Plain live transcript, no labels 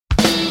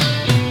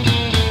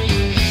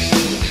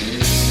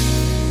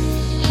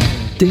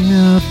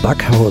Der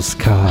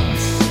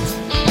Backhauscast.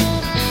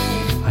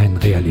 Ein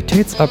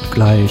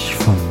Realitätsabgleich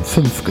von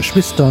 5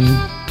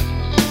 Geschwistern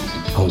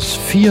aus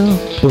 4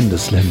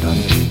 Bundesländern.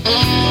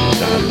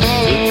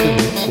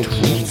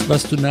 Nichts,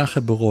 was du nachher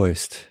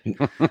bereust.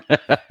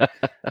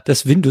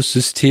 Das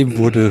Windows-System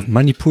wurde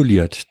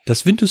manipuliert.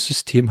 Das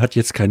Windows-System hat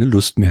jetzt keine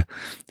Lust mehr.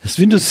 Das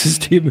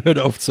Windows-System hört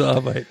auf zu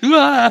arbeiten.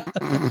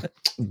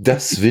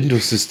 Das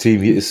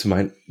Windows-System hier ist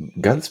mein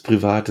ganz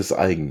privates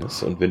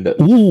eigenes. Und wenn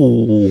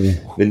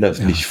das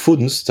nicht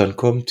funzt, dann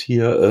kommt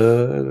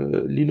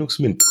hier Linux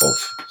Mint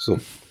drauf. So.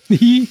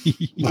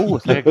 Oh,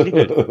 es hat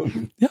geklingelt.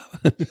 Ja.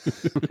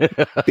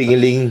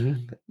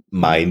 Bingeling,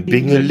 mein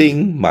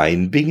Bingeling,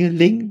 mein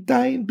Bingeling,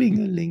 dein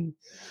Bingeling.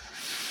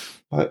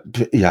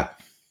 Ja.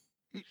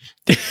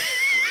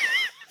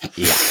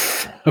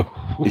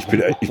 Ich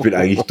bin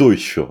eigentlich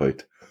durch für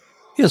heute.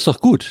 Ja, ist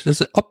doch gut. Das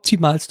sind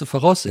optimalste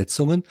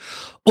Voraussetzungen,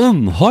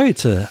 um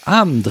heute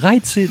am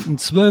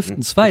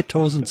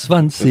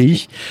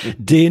 13.12.2020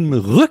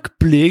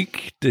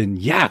 den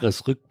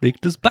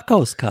Jahresrückblick des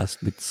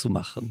Backhauscast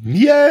mitzumachen.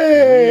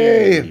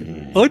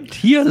 Yay! Und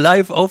hier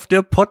live auf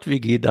der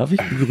Pott-WG darf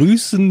ich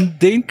begrüßen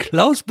den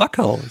Klaus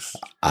Backhaus.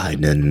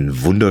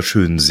 Einen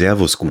wunderschönen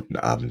Servus, guten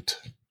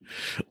Abend.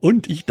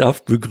 Und ich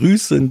darf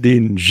begrüßen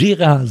den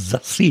Gérard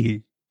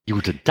Sassi.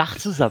 Guten Tag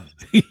zusammen.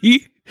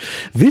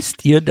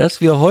 Wisst ihr,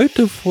 dass wir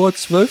heute vor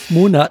 12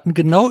 Monaten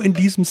genau in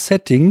diesem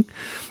Setting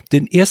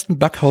den ersten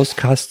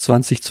Backhauscast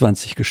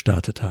 2020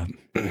 gestartet haben?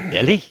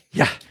 Ehrlich?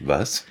 Ja.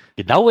 Was?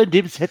 Genau in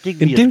dem Setting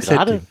wie In dem jetzt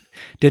gerade?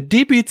 Setting. Der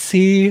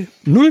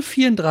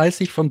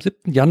DBC034 vom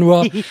 7.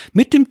 Januar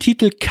mit dem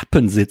Titel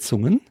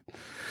Kappensitzungen.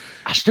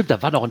 Ach stimmt,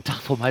 da war noch ein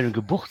Tag vor meinem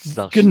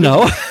Geburtstag.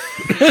 Genau.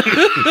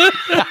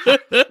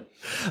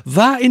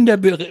 War in der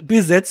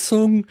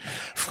Besetzung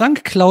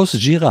Frank Klaus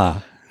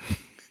Girard.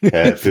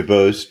 Happy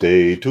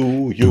Birthday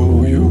to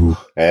you.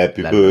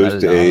 Happy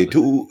Birthday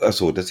to...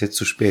 Achso, das ist jetzt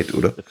zu spät,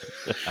 oder?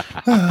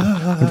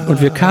 Und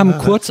wir kamen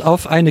kurz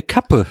auf eine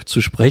Kappe zu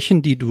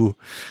sprechen, die du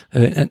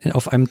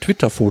auf einem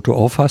Twitter-Foto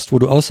aufhast, wo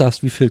du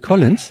aussahst wie Phil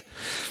Collins.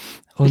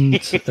 Und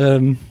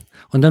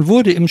dann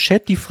wurde im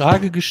Chat die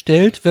Frage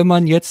gestellt, wenn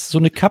man jetzt so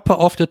eine Kappe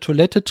auf der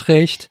Toilette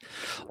trägt,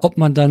 ob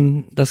man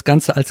dann das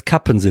Ganze als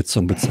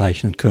Kappensitzung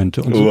bezeichnen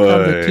könnte. Und so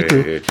kam der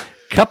Titel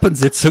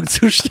Kappensitzung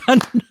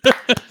zustande.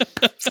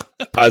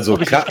 Also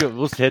Ob ich das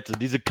gewusst hätte,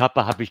 diese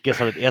Kappe habe ich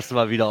gestern das erste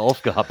Mal wieder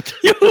aufgehabt.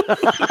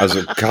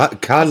 Also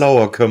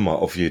Karlauer können wir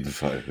auf jeden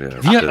Fall.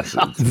 Ja,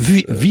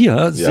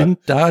 Wir sind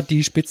da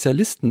die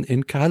Spezialisten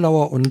in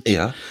Karlauer und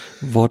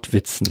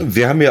Wortwitzen.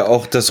 Wir haben ja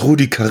auch das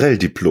Rudi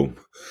Carrell-Diplom.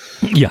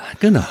 Ja,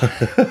 genau.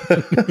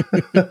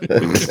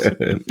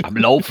 Am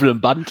laufenden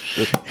Band.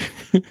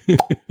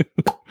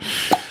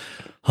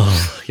 Oh,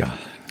 ja.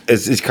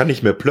 Ich kann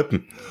nicht mehr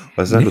plöppen.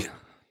 Was ist denn das?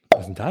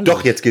 Was ist denn da los?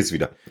 Doch, jetzt geht's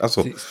wieder.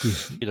 Achso.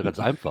 Wieder ganz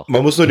einfach.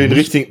 Man muss nur den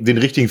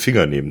richtigen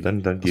Finger nehmen,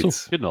 dann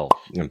geht's. So, genau.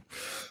 Ja.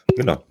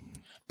 Genau.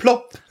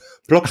 Plopp.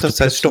 Plopp, Ach,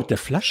 das heißt Stopp. Mit der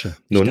Flasche.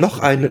 Nur noch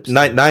eine.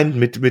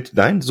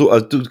 Nein, so,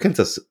 also du kennst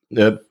das.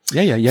 Ja.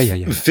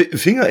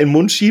 Finger in den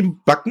Mund schieben,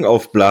 Backen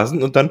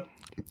aufblasen und dann.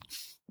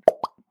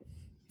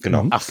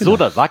 Genau. Ach so,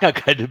 das war gar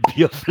keine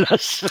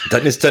Bierflasche.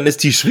 Dann ist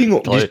die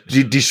Schwingung,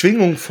 die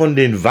Schwingung von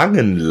den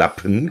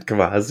Wangenlappen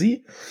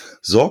quasi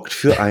sorgt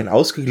für ein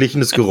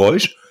ausgeglichenes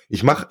Geräusch.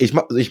 Ich mach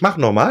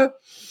nochmal.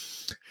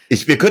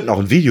 Wir könnten auch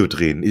ein Video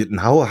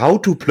drehen. How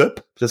to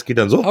plöpp. Das geht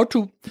dann so. How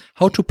to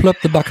plöpp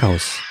the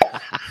Backhaus.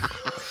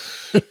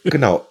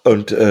 Genau.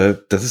 Und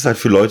das ist halt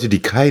für Leute,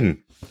 die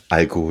keinen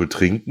Alkohol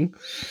trinken.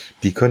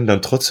 Die können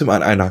dann trotzdem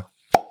an einer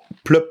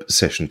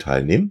Plöpp-Session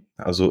teilnehmen.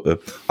 Also,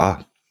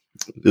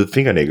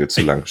 Fingernägel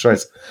zu lang.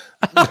 Scheiße.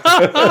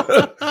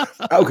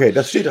 Okay,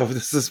 das steht auf.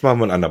 Das machen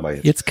wir ein andermal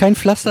jetzt. Jetzt kein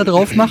Pflaster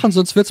drauf machen,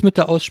 sonst wird's mit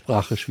der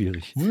Aussprache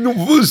schwierig.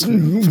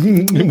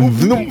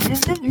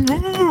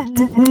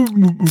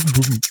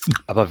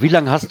 Aber wie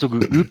lange hast du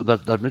geübt,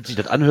 damit sich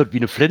das anhört wie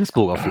eine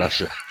Flensburger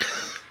Flasche?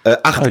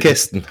 8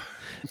 Kästen.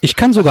 Ich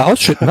kann sogar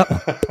ausschütten.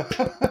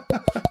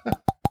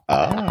 Warte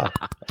mal.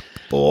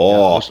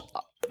 Ja,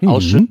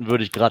 ausschütten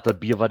würde ich gerade das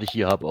Bier, was ich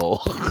hier habe,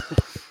 auch.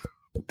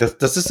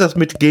 Das ist das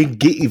mit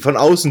von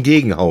außen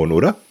gegenhauen,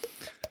 oder?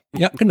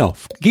 Ja, genau.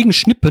 Gegen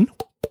Schnippen.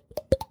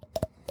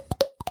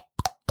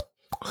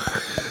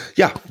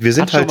 Ja, wir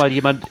sind Hat schon mal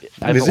jemand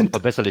einfach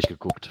unverbesserlich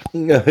geguckt?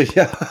 Ja.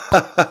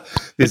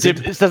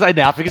 Ist das ein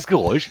nerviges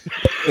Geräusch?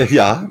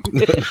 Ja.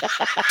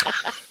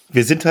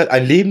 Wir sind halt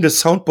ein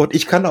lebendes Soundboard.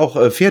 Ich kann auch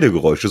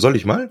Pferdegeräusche. Soll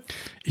ich mal?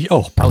 Ich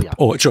auch. Oh, ja.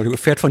 Oh, Entschuldigung,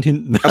 Pferd von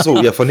hinten. Ach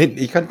so, ja, von hinten.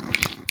 Ich kann...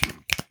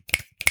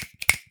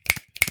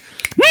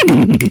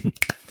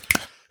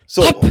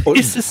 So, Hopp,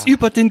 ist es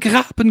über den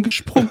Graben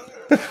gesprungen.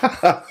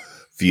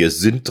 Wir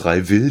sind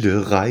 3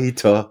 wilde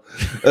Reiter.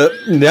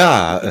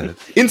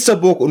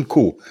 Instaburg und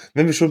Co.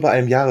 Wenn wir schon bei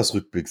einem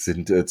Jahresrückblick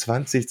sind,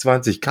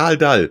 2020, Karl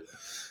Dall.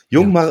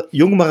 Jung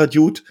Marat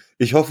Jud,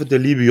 ich hoffe, der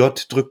liebe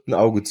J drückt ein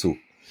Auge zu.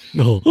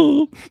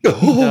 Oh.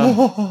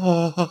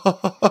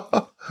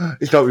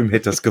 Ich glaube, ihm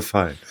hätte das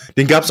gefallen.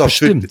 Den gab's auf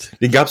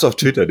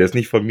Twitter. Der ist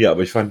nicht von mir,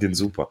 aber ich fand den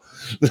super.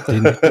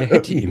 Der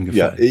hätte ihm gefallen.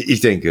 Ja, ich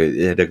denke,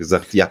 er hätte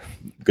gesagt, ja,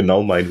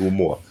 genau mein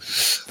Humor.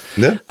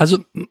 Ne? Also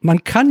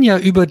man kann ja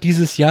über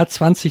dieses Jahr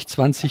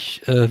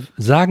 2020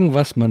 sagen,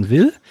 was man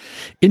will.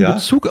 In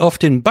Bezug auf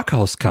den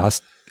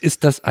Backhauscast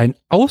ist das ein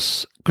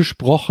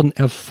ausgesprochen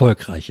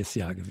erfolgreiches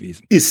Jahr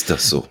gewesen. Ist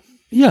das so?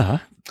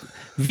 Ja,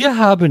 wir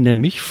haben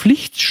nämlich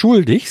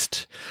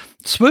pflichtschuldigst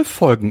 12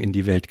 Folgen in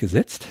die Welt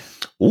gesetzt.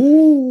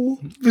 Oh,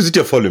 wir sind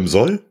ja voll im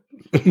Soll.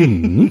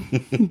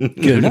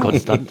 Genau.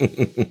 Konstant.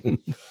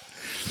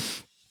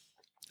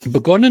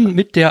 Begonnen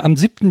mit der am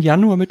 7.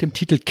 Januar mit dem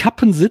Titel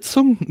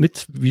Kappensitzung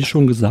mit, wie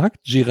schon gesagt,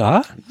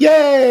 Girard.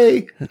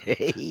 Yay!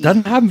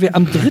 Dann haben wir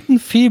am 3.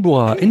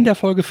 Februar in der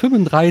Folge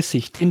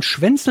 35 den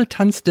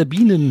Schwänzeltanz der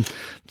Bienen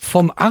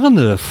vom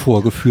Arne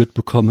vorgeführt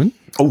bekommen.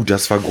 Oh,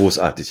 das war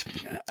großartig.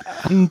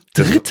 Am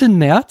 3.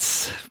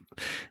 März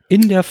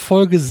in der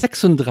Folge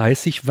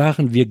 36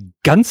 waren wir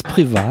ganz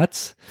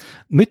privat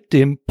mit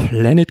dem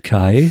Planet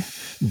Kai,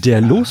 der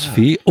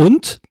Losfee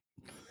und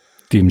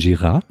dem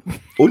Girard.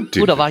 Und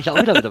Oh, da war ich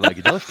auch wieder mit dabei,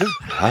 genau, stimmt.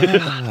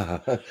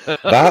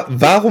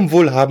 Warum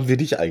wohl haben wir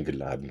dich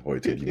eingeladen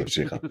heute, lieber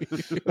Gerard?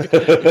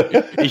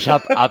 Ich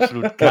habe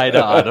absolut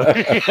keine Ahnung.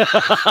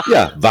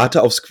 Ja,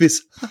 warte aufs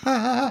Quiz.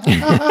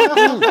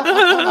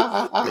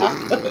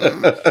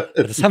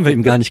 Das haben wir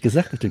ihm gar nicht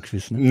gesagt mit dem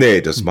Quiz, ne?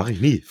 Nee, das mache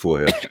ich nie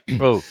vorher.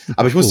 Oh.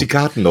 Aber ich muss die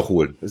Karten noch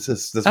holen. Das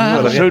müssen wir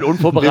nachher- Schön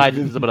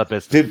unvorbereitet ist immer das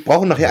Beste. Wir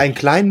brauchen nachher einen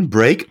kleinen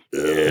Break.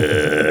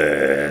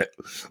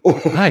 Oh.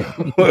 Hi.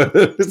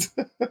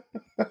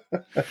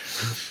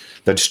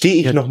 Dann stehe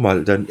ich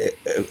nochmal, dann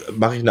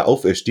mache ich eine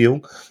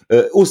Auferstehung.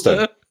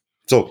 Ostern.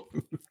 So.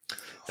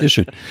 Sehr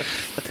schön.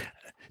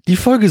 Die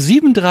Folge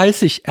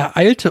 37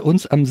 ereilte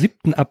uns am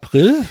 7.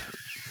 April.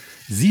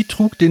 Sie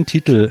trug den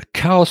Titel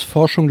Chaos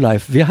Forschung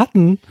Live. Wir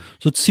hatten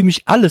so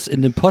ziemlich alles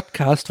in dem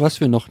Podcast, was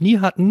wir noch nie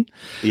hatten.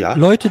 Ja.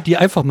 Leute, die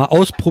einfach mal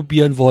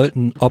ausprobieren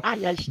wollten,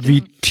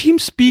 wie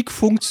Teamspeak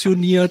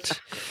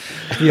funktioniert.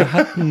 Wir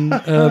hatten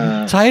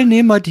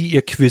Teilnehmer, die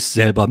ihr Quiz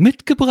selber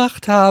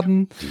mitgebracht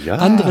haben. Ja.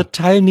 Andere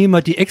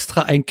Teilnehmer, die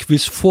extra ein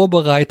Quiz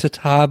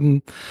vorbereitet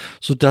haben,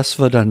 sodass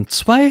wir dann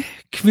 2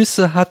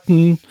 Quizze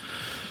hatten.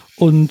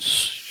 Und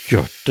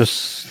ja,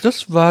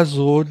 das war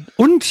so.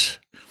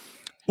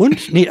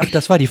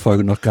 Das war die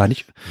Folge noch gar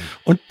nicht.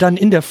 Und dann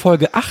in der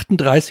Folge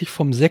 38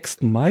 vom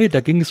 6. Mai,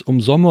 da ging es um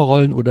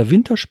Sommerrollen oder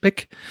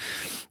Winterspeck.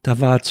 Da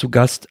war zu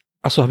Gast,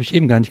 habe ich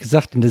eben gar nicht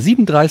gesagt, in der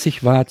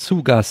 37 war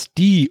zu Gast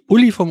die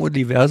Uli vom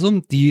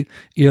Universum, die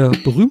ihr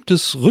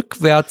berühmtes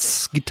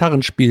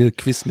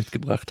Rückwärts-Gitarrenspiel-Quiz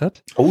mitgebracht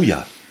hat. Oh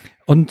ja.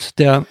 Und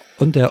der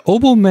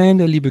Oboman,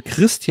 der liebe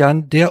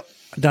Christian, der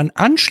dann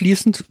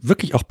anschließend,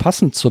 wirklich auch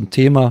passend zum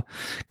Thema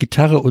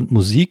Gitarre und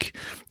Musik,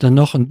 dann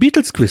noch ein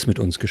Beatles-Quiz mit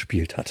uns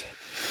gespielt hat.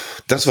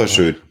 Das war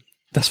schön.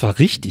 Das war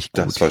richtig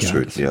gut. Das war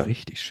schön, das ja. war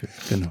richtig schön,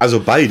 genau.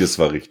 Also beides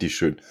war richtig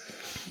schön.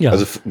 Ja.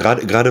 Also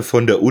gerade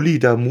von der Uli,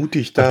 da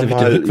mutig da Ach, der wird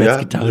mal. ja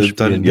Rückwärtsgitarre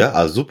spielen,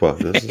 ne? Super.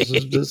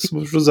 Das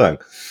muss ich schon sagen.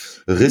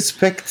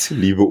 Respekt,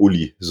 liebe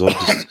Uli.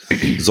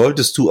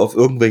 Solltest du auf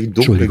irgendwelchen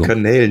dunklen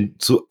Kanälen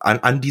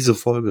an diese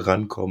Folge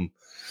rankommen.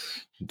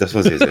 Das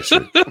war sehr, sehr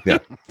schön. Ja.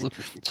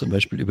 Zum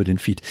Beispiel über den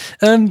Feed.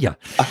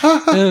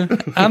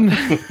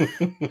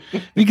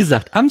 Wie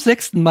gesagt, am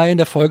 6. Mai in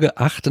der Folge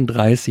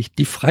 38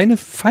 die feine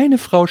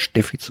Frau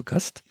Steffi zu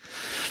Gast.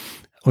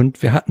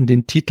 Und wir hatten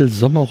den Titel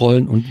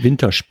Sommerrollen und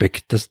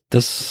Winterspeck. Das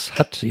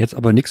hat jetzt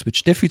aber nichts mit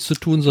Steffi zu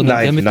tun,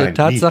 sondern eher mit der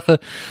Tatsache,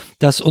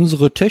 dass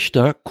unsere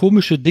Töchter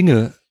komische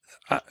Dinge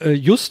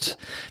just,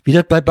 wie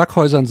das bei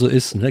Backhäusern so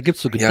ist. Da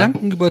gibt's so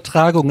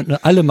Gedankenübertragungen,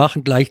 ne? Alle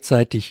kochen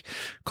gleichzeitig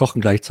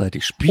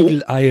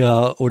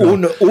Spiegeleier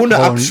oder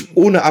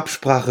ohne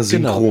Absprache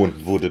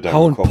synchron wurde da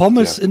hauen gekocht,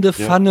 Pommes in die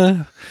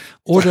Pfanne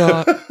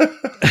oder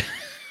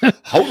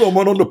hau doch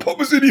mal noch eine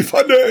Pommes in die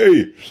Pfanne,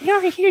 ey! Ja,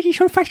 ich bin die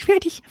schon fast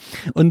fertig.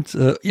 Und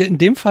in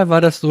dem Fall war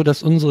das so,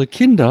 dass unsere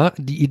Kinder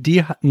die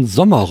Idee hatten,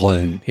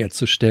 Sommerrollen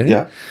herzustellen.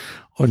 Ja.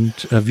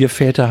 Und wir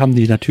Väter haben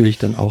die natürlich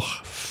dann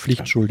auch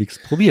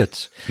pflichtschuldigst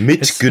probiert.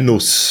 Mit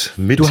Genuss.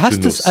 Du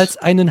hast es als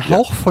einen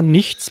Hauch von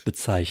nichts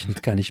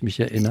bezeichnet, kann ich mich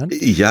erinnern.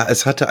 Ja,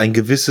 es hatte ein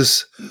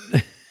gewisses,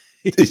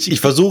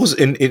 ich versuche es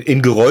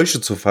in Geräusche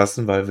zu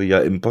fassen, weil wir ja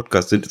im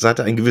Podcast sind, es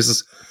hatte ein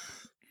gewisses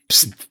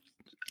Psst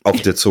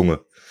auf der Zunge.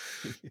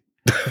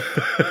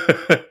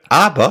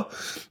 Aber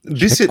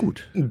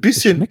ein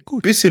bisschen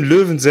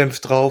Löwensenf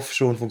drauf,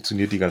 schon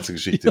funktioniert die ganze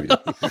Geschichte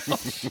wieder.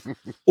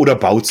 Oder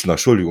Bautzner,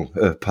 Entschuldigung,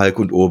 Palk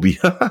und Obi.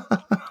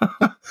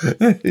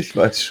 Ich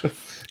weiß schon.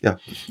 Ja.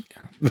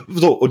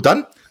 So, und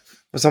dann?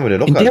 Was haben wir denn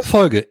noch? In der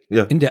Folge,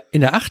 ja. in der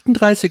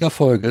 38er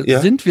Folge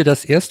sind wir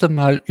das erste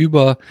Mal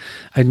über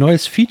ein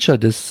neues Feature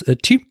des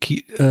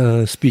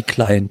Teamspeak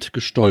Client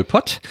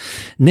gestolpert,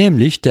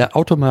 nämlich der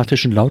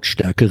automatischen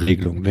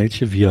Lautstärkeregelung,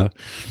 welche wir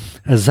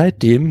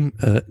seitdem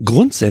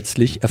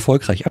grundsätzlich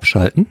erfolgreich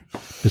abschalten.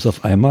 Bis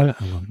auf einmal.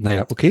 Aber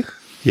naja, okay.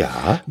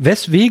 Ja.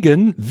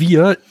 Weswegen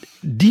wir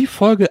die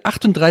Folge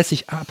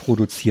 38a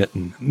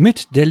produzierten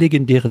mit der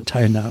legendären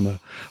Teilnahme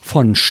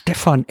von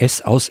Stefan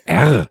S. aus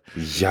R.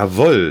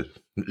 Jawohl.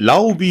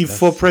 Laubi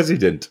for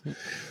President.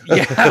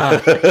 Ja.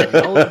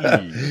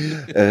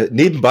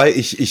 Nebenbei,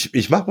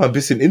 ich mache mal ein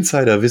bisschen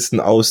Insiderwissen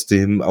aus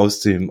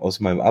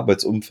meinem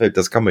Arbeitsumfeld.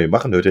 Das kann man ja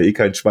machen, hört ja eh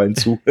kein Schwein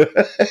zu.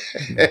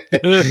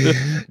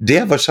 Der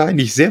sehr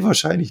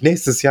wahrscheinlich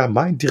nächstes Jahr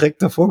mein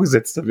direkter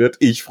Vorgesetzter wird.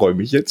 Ich freue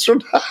mich jetzt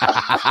schon.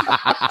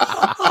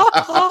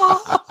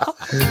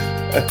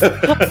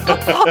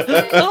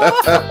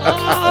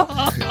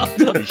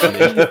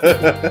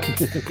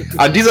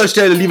 An dieser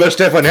Stelle, lieber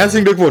Stefan,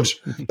 herzlichen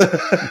Glückwunsch.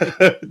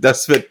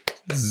 Das wird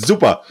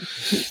super.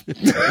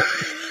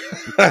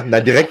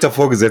 Nein, direkter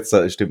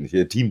Vorgesetzter, stimmt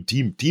nicht.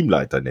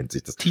 Teamleiter nennt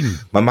sich das.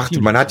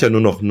 Man hat ja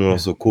nur noch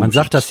so komisch. Man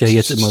sagt das ja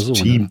jetzt immer so.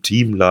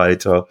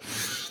 Teamleiter,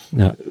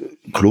 ja.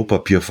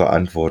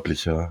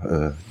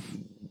 Klopapierverantwortlicher,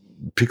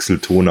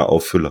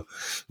 Pixeltoner-Auffüller.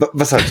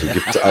 Was halt so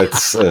gibt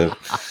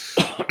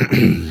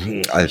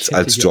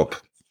als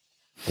Job.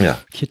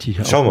 Ja.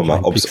 Schauen wir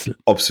mal,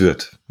 ob's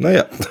wird.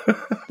 Naja.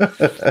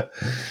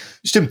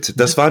 Stimmt,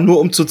 das war nur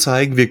um zu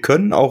zeigen, wir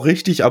können auch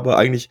richtig, aber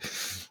eigentlich,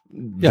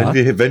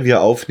 wenn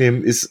wir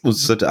aufnehmen, ist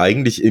uns das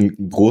eigentlich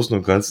im Großen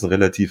und Ganzen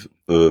relativ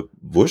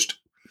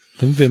wurscht.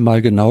 Wenn wir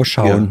mal genau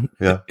schauen,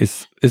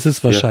 ist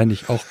es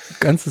wahrscheinlich auch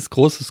ganzes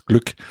großes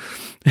Glück.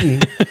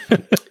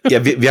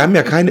 Ja, wir haben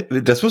ja keine,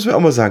 das muss man auch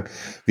mal sagen,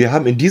 wir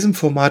haben in diesem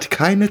Format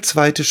keine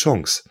zweite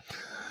Chance.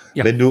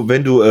 Ja. Wenn du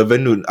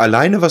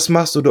alleine was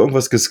machst oder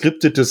irgendwas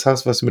Geskriptetes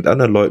hast, was du mit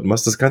anderen Leuten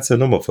machst, das kannst du ja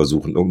nochmal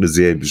versuchen, irgendeine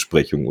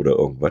Serienbesprechung oder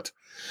irgendwas.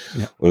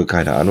 Ja. Oder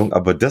keine Ahnung.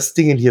 Aber das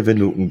Ding hier, wenn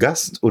du einen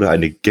Gast oder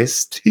eine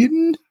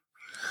Gästin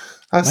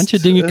hast. Manche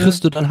Dinge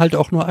kriegst du dann halt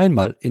auch nur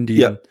einmal in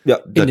den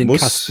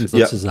Kasten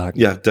sozusagen.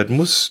 Ja, das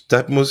muss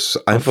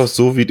einfach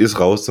so, wie es ist,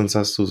 raus, sonst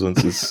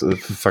ist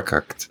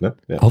verkackt. Ne?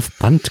 Ja. Auf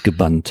Band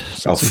gebannt.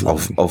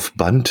 Auf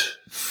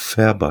Band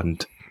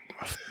verbannt.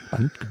 Auf Band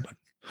gebannt.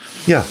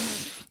 Ja.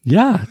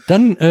 Ja,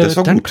 dann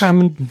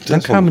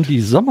kamen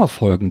die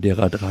Sommerfolgen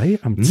derer 3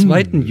 am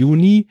 2.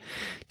 Juni,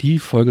 die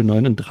Folge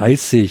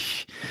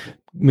 39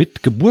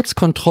 mit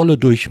Geburtskontrolle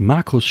durch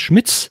Markus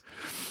Schmitz.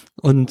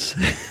 Und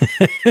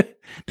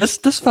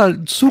das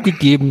war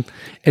zugegeben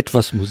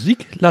etwas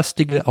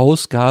musiklastige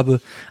Ausgabe,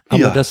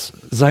 aber das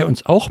sei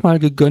uns auch mal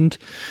gegönnt.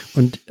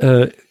 Und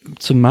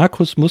zum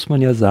Markus muss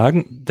man ja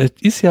sagen, das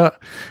ist ja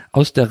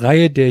aus der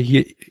Reihe der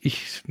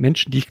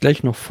Menschen, die ich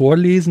gleich noch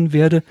vorlesen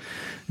werde,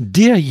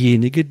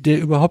 derjenige, der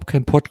überhaupt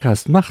keinen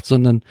Podcast macht,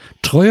 sondern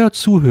treuer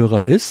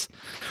Zuhörer ist.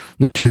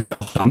 Natürlich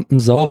auch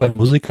Rampensau bei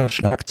Musiker,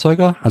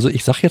 Schlagzeuger. Also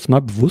ich sag jetzt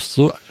mal bewusst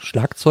so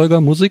Schlagzeuger,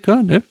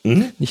 Musiker, ne?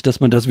 Nicht, dass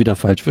man das wieder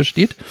falsch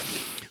versteht.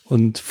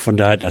 Und von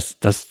daher, das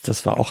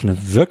war auch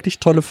eine wirklich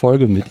tolle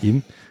Folge mit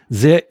ihm.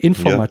 Sehr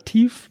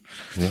informativ.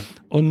 Ja.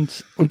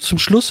 Und zum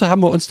Schluss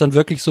haben wir uns dann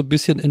wirklich so ein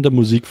bisschen in der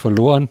Musik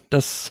verloren.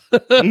 Das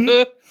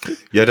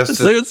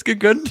sei uns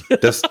gegönnt.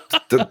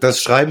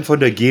 Das Schreiben von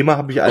der GEMA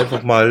habe ich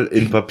einfach mal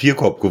in den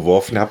Papierkorb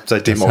geworfen. Hab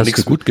seitdem das auch hast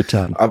nichts du gut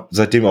getan.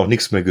 Seitdem auch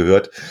nichts mehr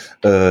gehört.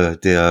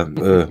 Wie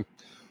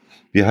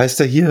heißt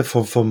der hier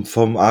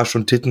vom Arsch-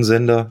 und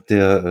Tittensender?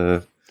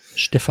 Der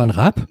Stefan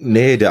Raab?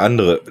 Nee, der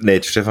andere.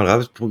 Nee, Stefan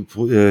Raab ist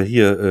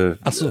hier.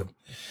 Ach so.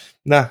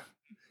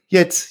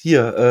 Jetzt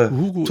hier.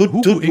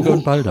 Hugo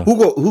Egon Balder.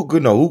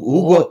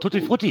 Hugo.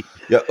 Tutti Frutti.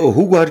 Ja,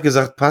 Hugo hat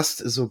gesagt,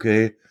 passt, ist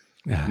okay.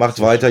 Ja, macht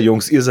weiter,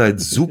 Jungs, ihr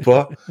seid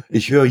super.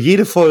 Ich höre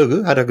jede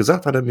Folge, hat er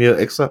mir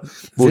extra,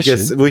 wo ich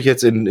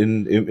jetzt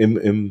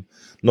im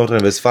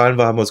Nordrhein-Westfalen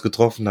war, haben wir uns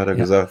getroffen, hat er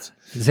gesagt.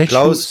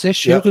 Klaus, sehr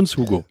schön,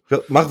 Hugo.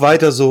 Mach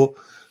weiter so.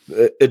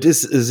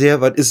 Es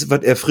ist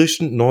was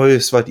erfrischend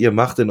Neues, was ihr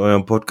macht in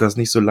eurem Podcast,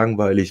 nicht so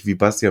langweilig wie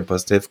Bastian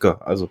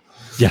Pastewka. Also,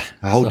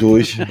 hau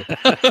durch.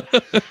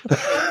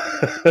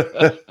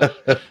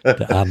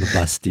 Der arme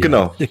Basti.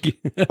 Genau.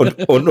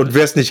 Und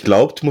wer es nicht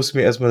glaubt, muss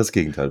mir erstmal das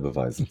Gegenteil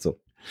beweisen. So.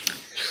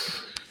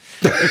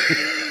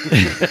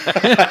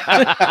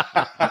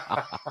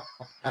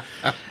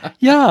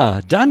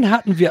 Ja, dann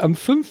hatten wir am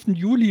 5.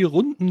 Juli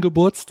runden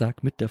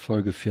Geburtstag mit der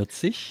Folge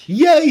 40.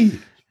 Yay!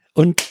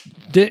 Und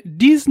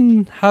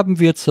diesen haben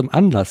wir zum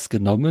Anlass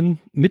genommen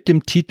mit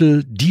dem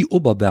Titel Die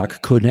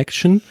Oberberg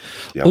Connection.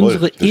 Jawohl,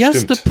 unsere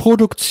erste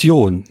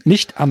Produktion,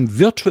 nicht am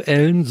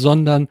virtuellen,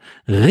 sondern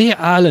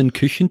realen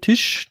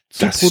Küchentisch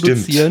zu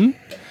produzieren.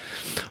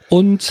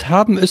 Und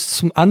haben es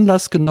zum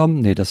Anlass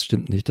genommen, nee, das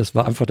stimmt nicht, das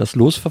war einfach das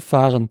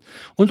Losverfahren.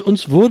 Und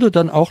uns wurde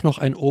dann auch noch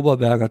ein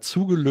Oberberger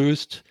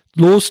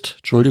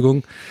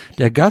Entschuldigung.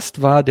 Der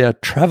Gast war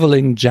der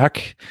Traveling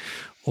Jack.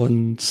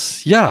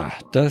 Und ja,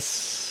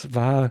 das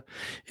war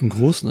im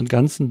Großen und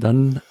Ganzen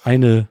dann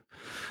eine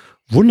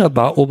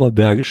wunderbar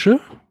oberbergische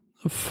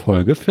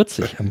Folge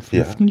 40 am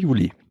 5.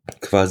 Juli.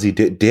 quasi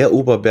der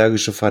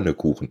oberbergische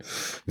Pfannekuchen.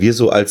 Wir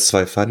so als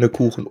 2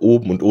 Pfannekuchen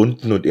oben und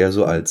unten und er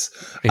so als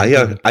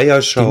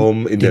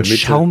Eierschaum in der Mitte.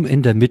 Schaum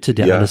in der Mitte,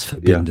 der alles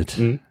verbindet.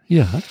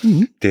 Ja.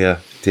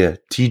 Der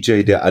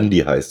TJ, der Andi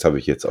heißt, habe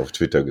ich jetzt auf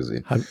Twitter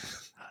gesehen.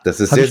 Das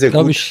ist sehr, sehr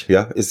gut.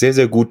 Ja, ist sehr,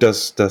 sehr gut,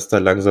 dass da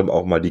langsam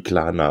auch mal die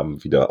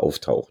Klarnamen wieder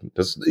auftauchen.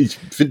 Ich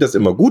finde das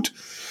immer gut,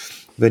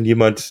 wenn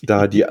jemand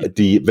da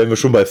wenn wir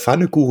schon bei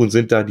Pfannekuchen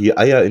sind, da die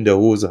Eier in der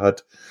Hose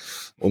hat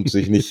und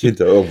sich nicht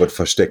hinter irgendwas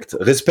versteckt.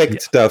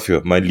 Respekt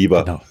dafür, mein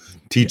lieber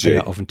TJ.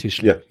 Eier auf den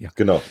Tisch. Ja,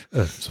 genau.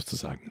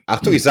 Sozusagen.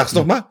 Achtung, ich sag's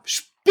nochmal.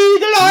 Spiegeleier!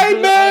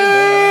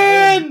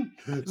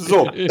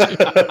 So.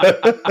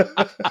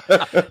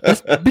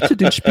 Bitte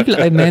den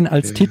Spiegeleier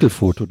als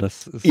Titelfoto.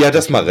 Das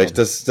mache ich.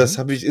 Das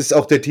ist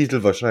auch der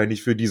Titel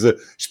wahrscheinlich für diese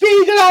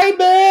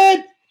Spiegeleier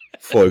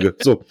Folge.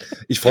 So,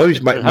 ich freue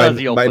mich.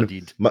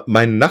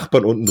 Meine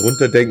Nachbarn unten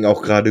drunter denken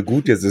auch gerade,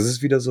 gut, jetzt ist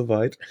es wieder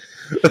soweit.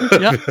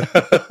 Ja.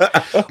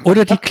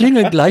 Oder die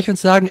klingeln gleich und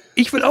sagen,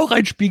 ich will auch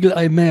ein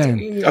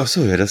Spiegelei-Man. Ach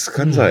so, ja, das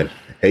kann sein.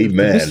 Hey,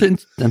 man.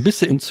 Dann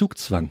bist du in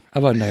Zugzwang.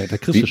 Aber naja, da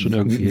kriegst du schon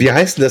irgendwie. Wie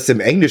heißt denn das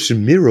im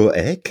Englischen? Mirror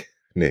Egg?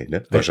 Nee,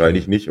 ne?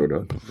 Wahrscheinlich nicht,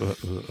 oder?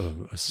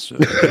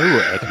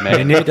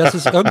 Nee, das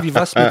ist irgendwie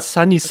was mit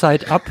Sunny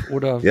Side Up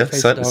oder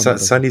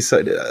Sunny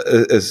Side.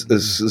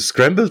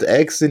 Scrambled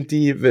Eggs sind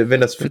die, wenn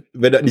das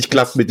nicht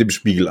klappt mit dem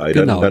Spiegelei,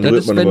 dann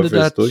rührt man nochmal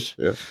fest durch.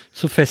 Ja.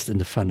 Zu fest in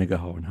die Pfanne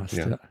gehauen hast.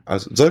 Ja.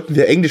 Also sollten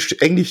wir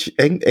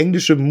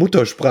englische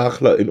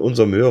Muttersprachler in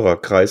unserem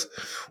Hörerkreis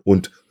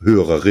und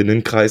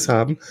Hörerinnenkreis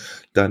haben,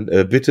 dann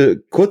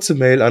bitte kurze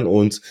Mail an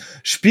uns,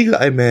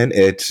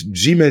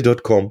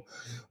 spiegeleiman@gmail.com.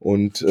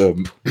 Und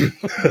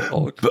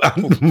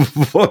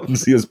beantworten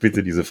Sie uns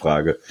bitte diese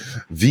Frage.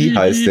 Wie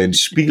heißt denn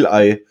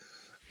Spiegelei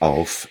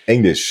auf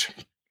Englisch?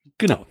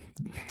 Genau.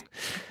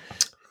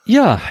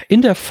 Ja,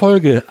 in der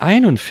Folge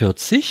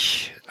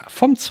 41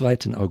 vom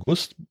 2.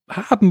 August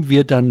haben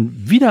wir dann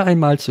wieder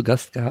einmal zu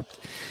Gast gehabt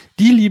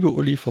die liebe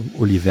Uli vom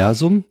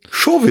Universum.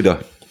 Schon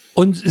wieder.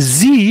 Und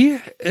sie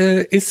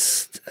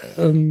ist,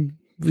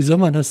 wie soll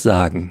man das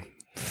sagen?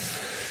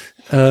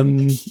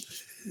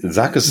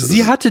 Sag es.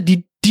 Sie hatte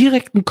die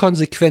direkten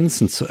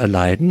Konsequenzen zu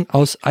erleiden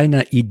aus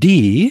einer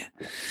Idee,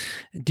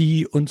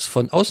 die uns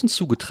von außen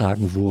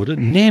zugetragen wurde,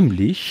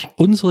 nämlich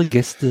unsere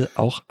Gäste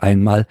auch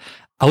einmal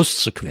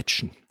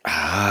auszuquetschen.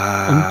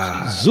 Und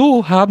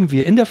so haben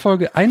wir in der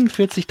Folge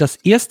 41 das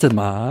erste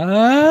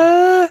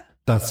Mal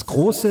das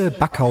große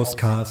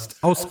Backhauscast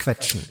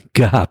ausquetschen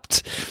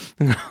gehabt.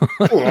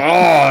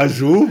 Oh,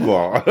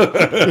 super.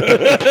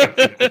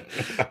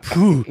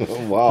 Puh,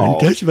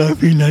 wow. Und das war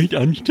vielleicht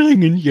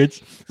anstrengend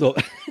jetzt. So.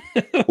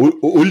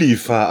 Uli,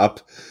 fahr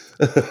ab.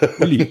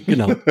 Uli,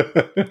 genau.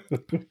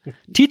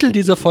 Titel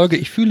dieser Folge: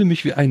 Ich fühle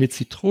mich wie eine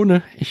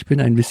Zitrone. Ich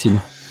bin ein bisschen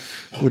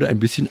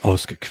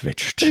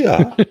ausgequetscht.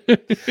 Ja.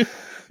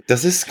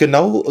 Das ist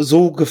genau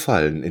so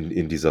gefallen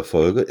in dieser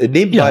Folge.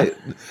 Nebenbei,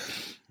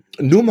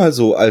 nur mal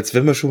so, als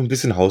wenn wir schon ein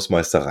bisschen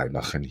Hausmeisterei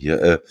machen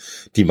hier.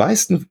 Die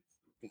meisten,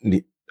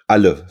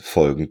 alle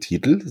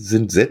Folgentitel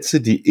sind Sätze,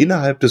 die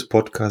innerhalb des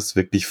Podcasts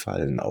wirklich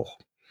fallen auch.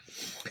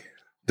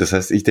 Das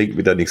heißt, ich denke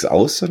mir da nichts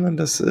aus, sondern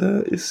das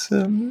ist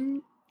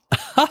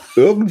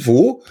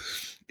irgendwo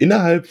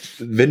innerhalb,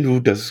 wenn du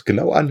das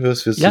genau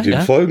anhörst, wirst du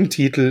den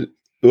Folgentitel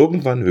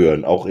irgendwann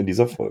hören, auch in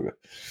dieser Folge.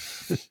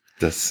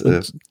 Das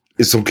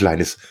ist so ein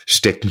kleines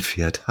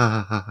Steckenpferd.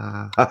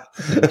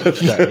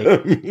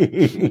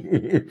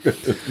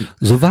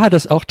 So war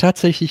das auch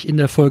tatsächlich in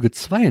der Folge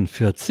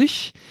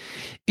 42,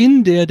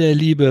 in der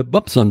liebe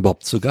Bobson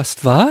Bob zu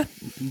Gast war.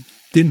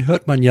 Den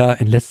hört man ja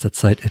in letzter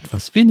Zeit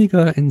etwas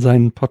weniger in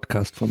seinen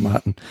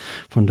Podcast-Formaten.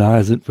 Von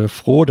daher sind wir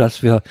froh,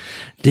 dass wir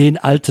den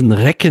alten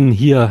Recken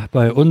hier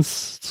bei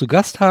uns zu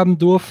Gast haben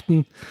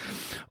durften.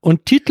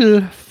 Und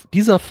Titel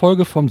dieser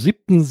Folge vom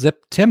 7.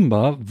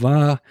 September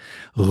war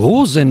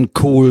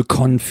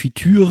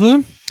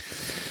Rosenkohl-Konfitüre.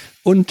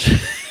 Und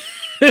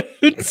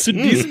zu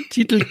diesem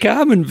Titel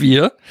kamen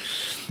wir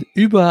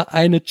über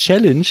eine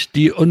Challenge,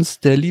 die uns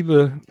der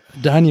liebe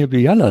Daniel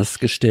Bialas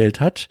gestellt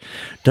hat,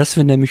 dass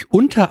wir nämlich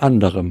unter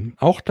anderem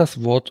auch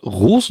das Wort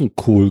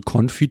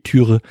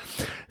Rosenkohl-Konfitüre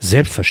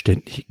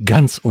selbstverständlich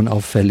ganz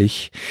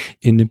unauffällig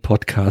in dem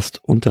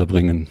Podcast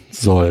unterbringen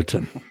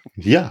sollten.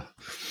 Ja,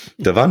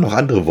 da waren noch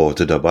andere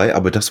Worte dabei,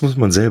 aber das muss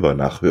man selber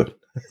nachhören.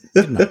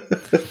 Genau.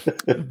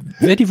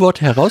 Wer die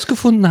Worte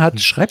herausgefunden hat,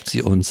 schreibt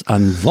sie uns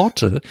an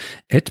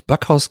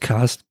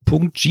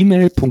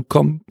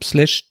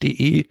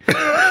worte@backhauscast.gmail.com/de. Ich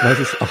weiß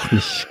es auch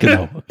nicht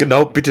genau.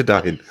 Genau, bitte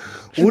dahin.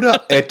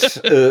 Oder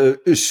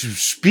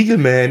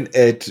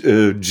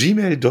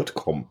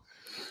spiegelman@gmail.com.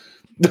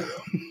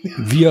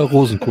 Via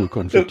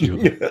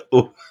Rosenkohlkonfitüre.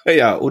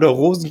 Ja, oder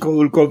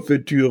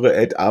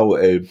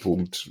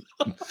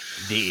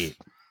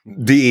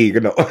rosenkohlkonfitüre@aol.de.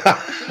 Genau.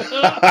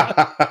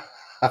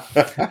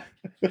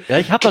 Ja,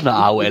 ich habe eine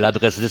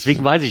AOL-Adresse,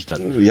 deswegen weiß ich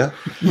das. Ja.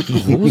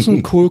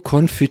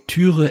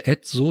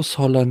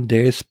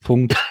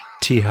 Rosenkohlkonfitüre@saucehollandaise.th.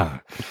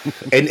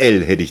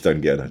 NL hätte ich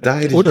dann gerne. Da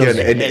hätte ich oder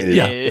gerne so. NL.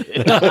 Ja.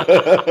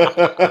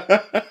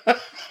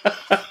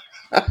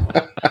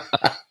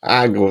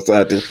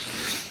 Großartig.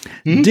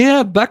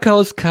 Der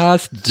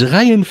Backhauscast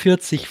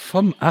 43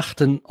 vom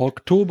 8.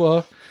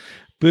 Oktober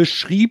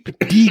beschrieb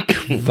die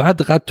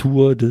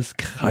Quadratur des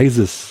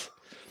Kreises.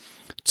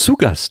 Zu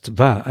Gast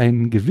war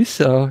ein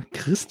gewisser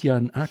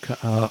Christian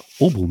aka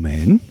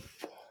Oboman.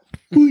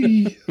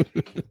 Hui.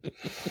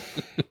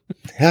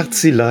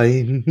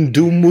 Herzilein,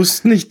 du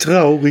musst nicht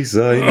traurig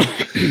sein.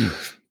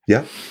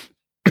 Ja.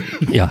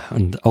 Ja,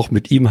 und auch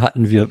mit ihm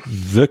hatten wir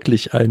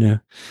wirklich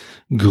eine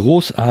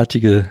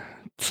großartige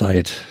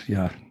Zeit,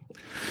 ja.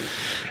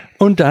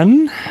 Und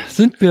dann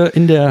sind wir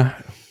in der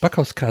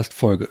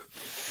Backhauscast-Folge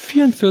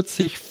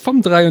 44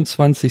 vom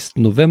 23.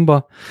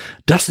 November.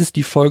 Das ist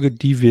die Folge,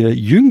 die wir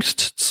jüngst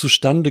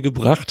zustande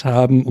gebracht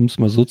haben, um es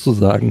mal so zu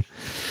sagen,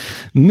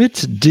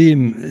 mit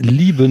dem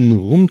lieben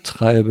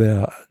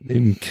Rumtreiber,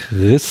 dem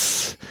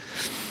Chris.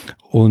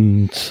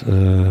 Und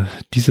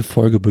diese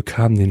Folge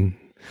bekam den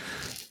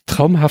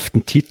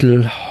traumhaften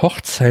Titel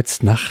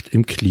Hochzeitsnacht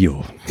im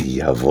Clio.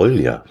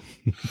 Jawohl, ja.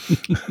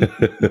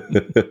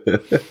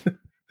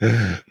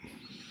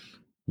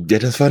 Ja,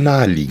 das war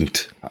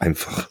naheliegend,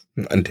 einfach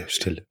an der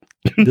Stelle.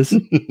 Das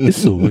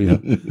ist so, ja.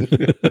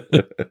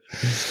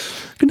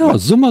 Genau,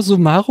 summa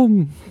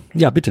summarum.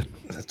 Ja, bitte.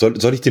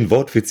 Soll ich den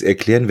Wortwitz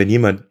erklären, wenn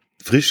jemand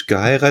frisch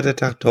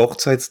geheiratet hat,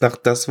 Hochzeitsnacht,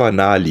 das war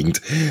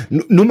naheliegend.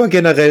 Nur mal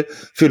generell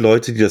für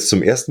Leute, die das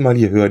zum ersten Mal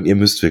hier hören, ihr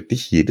müsst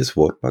wirklich jedes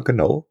Wort mal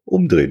genau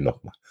umdrehen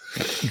nochmal.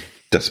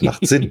 Das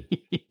macht Sinn.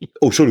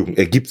 Oh, Entschuldigung,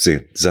 ergibt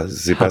Sinn.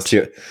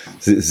 Sebastian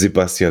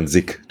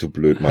Sick, du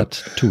Blödmann.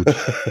 Tut,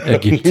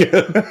 ergibt.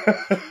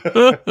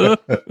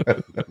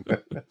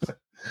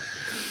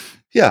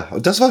 Ja,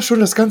 und das war schon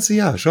das ganze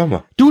Jahr. Schau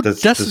mal. Du,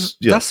 das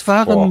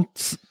waren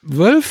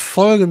 12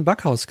 Folgen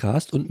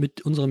Backhauscast und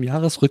mit unserem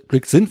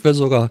Jahresrückblick sind wir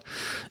sogar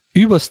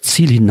übers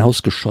Ziel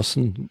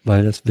hinausgeschossen,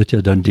 weil das wird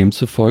ja dann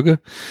demzufolge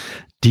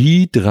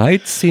die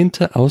 13.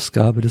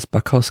 Ausgabe des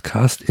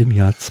Backhauscast im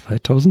Jahr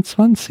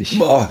 2020.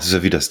 Boah, das ist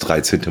ja wie das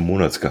 13.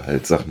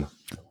 Monatsgehalt, sag mal.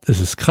 Das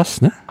ist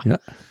krass, ne? Ja.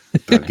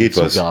 Da geht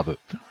was.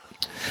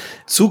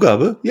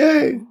 Zugabe?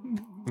 Yay!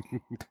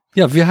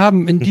 Ja, wir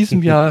haben in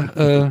diesem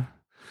Jahr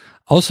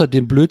außer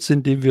dem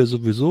Blödsinn, den wir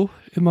sowieso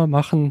immer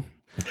machen,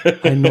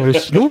 ein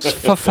neues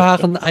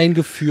Losverfahren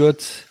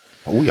eingeführt.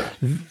 Oh ja.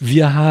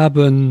 Wir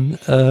haben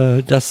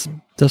das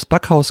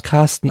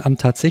Backhauscasten am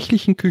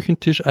tatsächlichen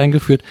Küchentisch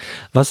eingeführt,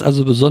 was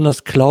also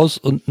besonders Klaus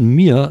und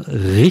mir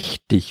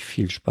richtig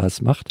viel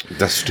Spaß macht.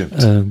 Das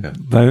stimmt. Ja.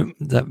 Weil,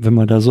 wenn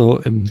man da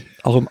so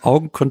auch im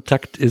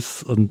Augenkontakt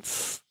ist und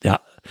ja,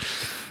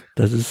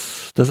 das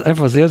ist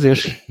einfach sehr, sehr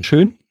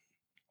schön.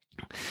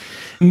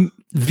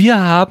 Wir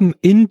haben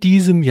in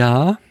diesem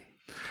Jahr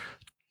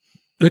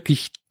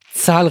wirklich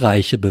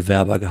zahlreiche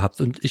Bewerber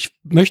gehabt und ich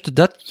möchte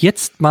das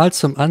jetzt mal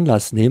zum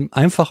Anlass nehmen,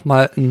 einfach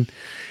mal ein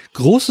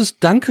großes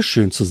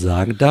Dankeschön zu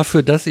sagen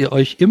dafür, dass ihr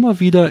euch immer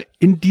wieder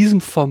in diesem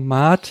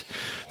Format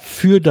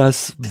für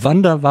das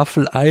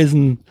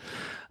Wanderwaffeleisen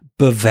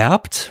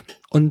bewerbt.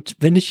 Und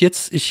wenn ich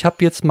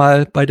habe jetzt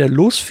mal bei der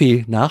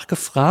Losfee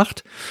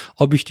nachgefragt,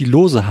 ob ich die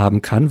Lose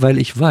haben kann, weil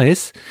ich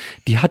weiß,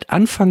 die hat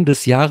Anfang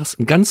des Jahres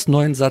einen ganz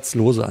neuen Satz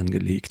Lose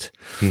angelegt.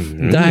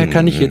 Und daher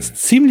kann ich jetzt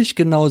ziemlich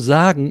genau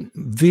sagen,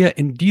 wer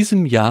in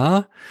diesem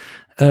Jahr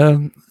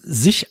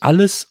sich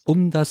alles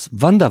um das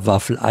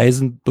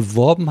Wanderwaffeleisen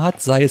beworben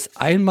hat, sei es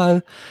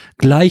einmal,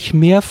 gleich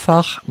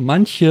mehrfach,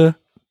 manche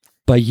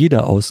bei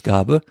jeder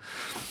Ausgabe.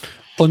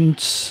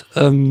 Und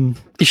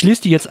ich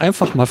lese die jetzt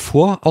einfach mal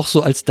vor, auch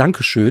so als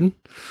Dankeschön,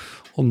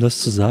 um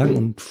das zu sagen.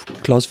 Und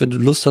Klaus, wenn du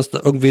Lust hast,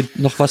 da irgendwie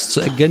noch was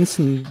zu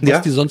ergänzen,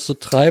 was die sonst so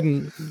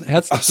treiben,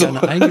 herzlich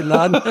gerne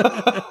eingeladen.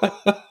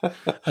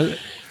 Also,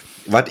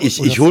 warte,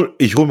 ich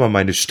hol mal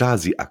meine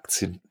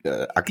Stasi-Aktien.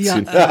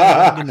 Aktien.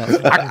 Ja, genau.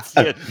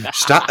 Aktien.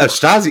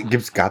 Stasi,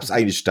 gab's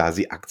eigentlich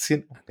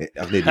Stasi-Aktien?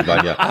 Ach nee, die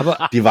waren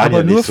ja, die waren aber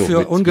ja nicht nur so für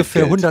mit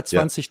ungefähr Geld.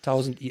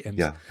 120.000 IMs.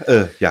 Ja,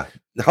 ja.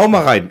 Hau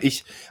mal rein.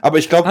 Aber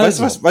ich glaube,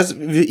 Also. weißt du,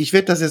 ich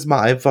werde das jetzt mal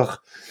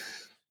einfach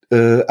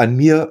an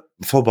mir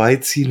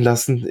vorbeiziehen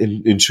lassen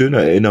in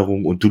schöner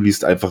Erinnerung und du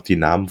liest einfach die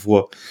Namen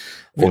vor.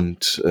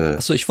 Und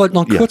achso, ich wollte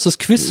noch ein kurzes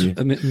Quiz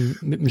mit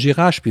dem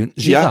Girard spielen.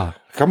 Girard. Ja,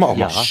 kann man auch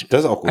machen.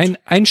 Das ist auch gut.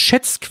 Ein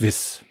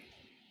Schätzquiz.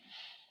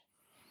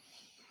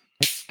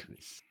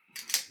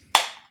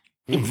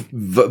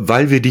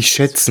 Weil wir dich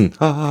schätzen.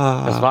 Das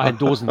war ein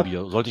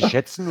Dosenbier. Sollte ich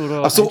schätzen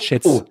oder? Ach so.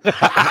 Schätz. Oh.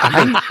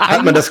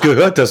 Hat man das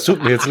gehört? Das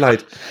tut mir jetzt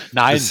leid.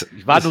 Nein,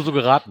 ich war nur so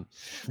geraten.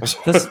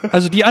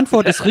 Also die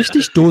Antwort ist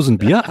richtig,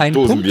 Dosenbier. Ein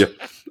Dosenbier.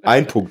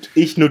 Ein Punkt.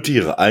 Ich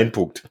notiere, ein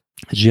Punkt.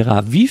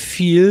 Girard, wie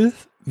viele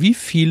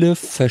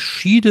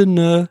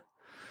verschiedene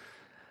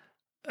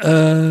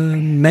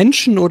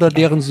Menschen oder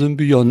deren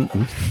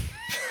Symbionten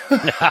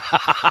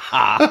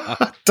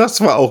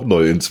Das war auch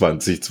neu in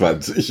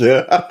 2020.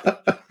 Ja.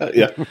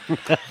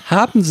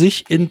 haben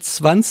sich in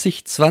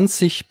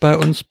 2020 bei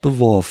uns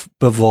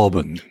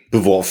beworben?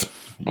 Beworfen.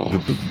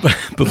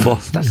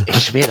 Das ist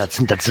echt schwer.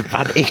 Das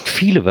waren echt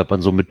viele, was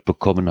man so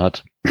mitbekommen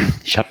hat.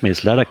 Ich habe mir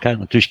jetzt leider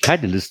natürlich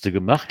keine Liste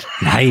gemacht.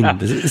 Nein,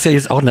 das ist ja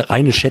jetzt auch eine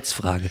reine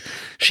Schätzfrage.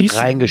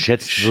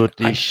 Reingeschätzt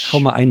würde ich. Hau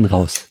mal einen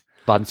raus.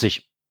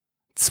 20.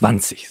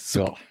 2020.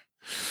 So.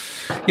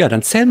 Ja,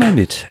 dann zähl mal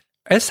mit.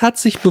 Es hat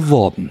sich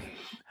beworben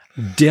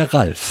der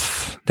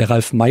Ralf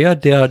Meyer,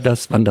 der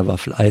das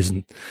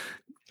Wanderwaffeleisen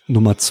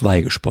Nummer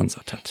 2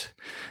 gesponsert hat.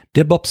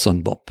 Der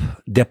Bobson Bob,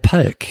 der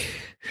Palk,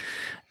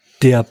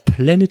 der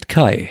Planet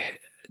Kai,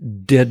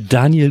 der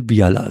Daniel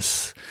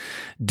Bialas,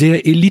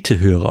 der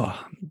Elitehörer,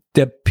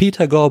 der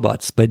Peter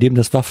Gorbatz, bei dem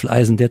das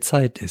Waffeleisen der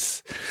Zeit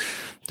ist,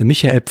 der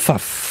Michael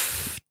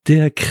Pfaff,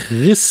 der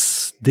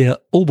Chris,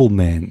 der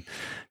Oboman,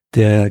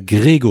 der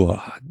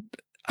Gregor,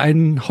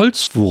 ein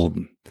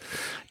Holzwurm,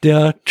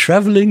 der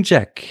Traveling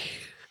Jack.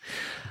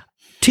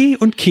 Tee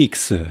und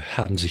Kekse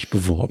haben sich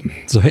beworben.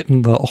 So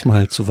hätten wir auch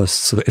mal zu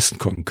was zu essen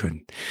kommen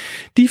können.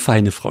 Die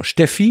feine Frau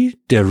Steffi,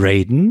 der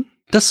Raiden,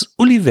 das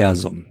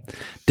Universum,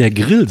 der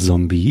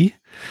Grillzombie,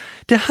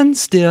 der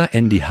Hans, der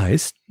Andy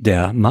heißt,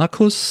 der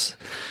Markus,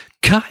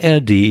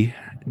 KRD,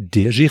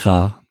 der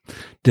Girard,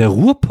 der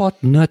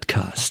Ruhrpott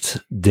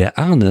Nerdcast, der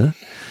Arne,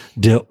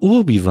 der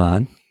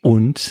Urbiwan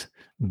und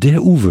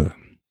der Uwe.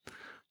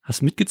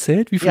 Hast du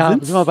mitgezählt? Wie viel Ja,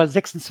 sind's? sind wir bei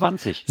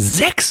 26.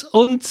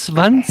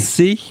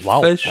 26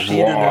 Wow.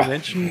 verschiedene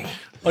Menschen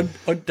und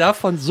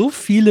davon so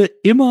viele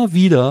immer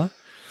wieder.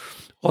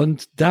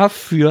 Und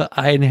dafür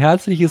ein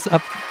herzliches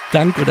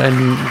Dank und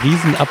einen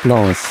riesen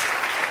Applaus.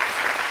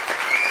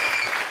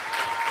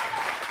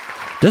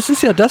 Das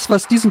ist ja das,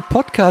 was diesen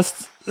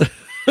Podcast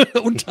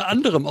unter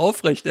anderem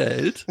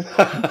aufrechterhält.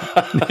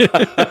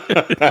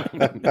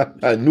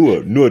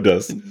 nur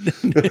das.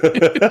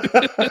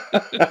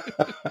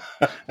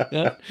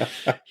 Ja.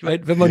 Ich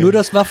meine, wenn wir nur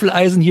das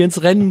Waffeleisen hier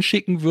ins Rennen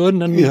schicken würden,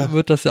 dann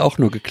wird das ja auch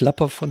nur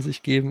Geklapper von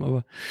sich geben.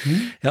 Aber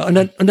ja, und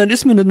dann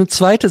ist mir eine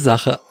zweite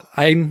Sache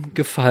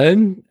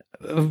eingefallen,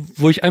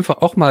 wo ich einfach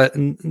auch mal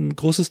ein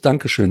großes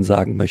Dankeschön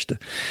sagen möchte.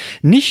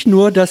 Nicht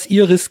nur, dass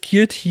ihr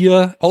riskiert,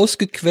 hier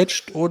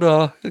ausgequetscht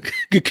oder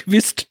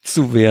gequizt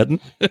zu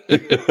werden,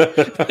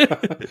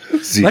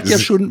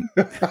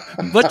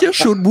 was ja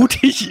schon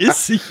mutig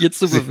ist, sich hier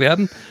zu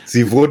bewerben.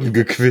 Sie wurden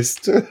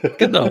gequizt.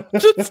 Genau.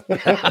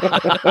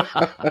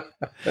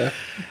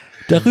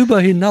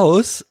 Darüber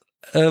hinaus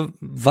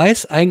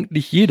weiß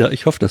eigentlich jeder,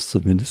 ich hoffe das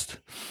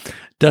zumindest,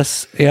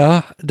 dass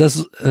er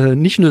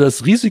nicht nur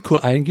das Risiko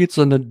eingeht,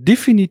 sondern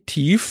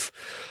definitiv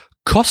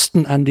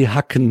Kosten an die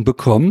Hacken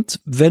bekommt,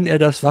 wenn er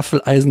das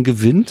Waffeleisen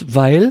gewinnt,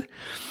 weil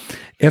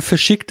er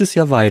verschickt es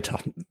ja weiter.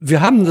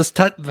 Wir haben das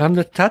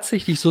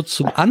tatsächlich so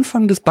zum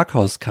Anfang des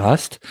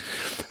Backhauscast,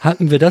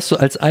 hatten wir das so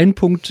als einen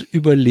Punkt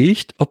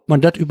überlegt, ob man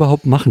das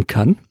überhaupt machen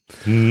kann.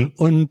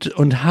 Und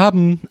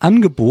haben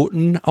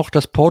angeboten, auch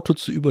das Porto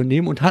zu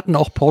übernehmen und hatten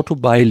auch Porto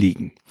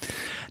beiliegen.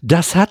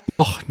 Das hat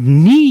noch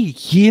nie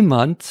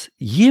jemand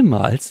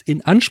jemals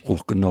in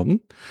Anspruch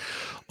genommen.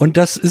 Und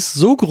das ist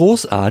so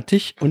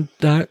großartig und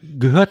da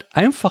gehört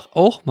einfach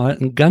auch mal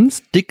ein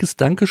ganz dickes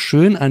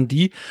Dankeschön an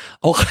die,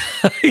 auch,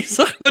 ich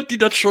sag mal, die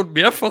das schon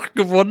mehrfach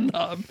gewonnen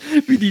haben,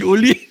 wie die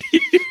Uli,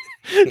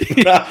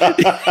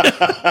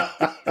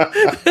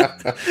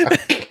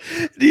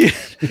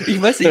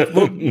 ich weiß nicht,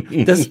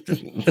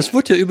 das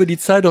wurde ja über die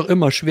Zeit auch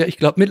immer schwer. Ich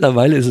glaube,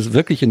 mittlerweile ist es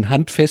wirklich ein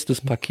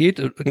handfestes Paket.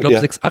 Ich glaube,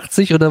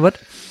 6,80 oder was?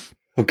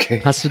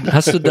 Okay.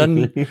 Hast du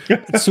dann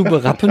zu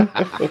berappen?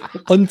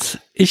 Und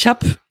ich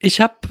hab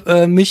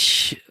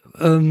mich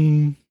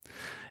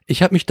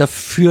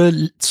dafür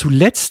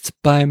zuletzt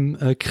beim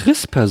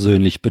Chris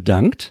persönlich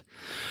bedankt.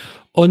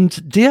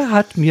 Und der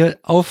hat mir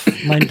auf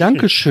mein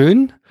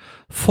Dankeschön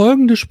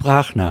folgende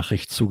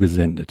Sprachnachricht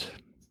zugesendet.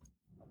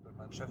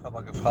 Mein Chef hat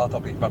mal gefragt,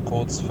 ob ich mal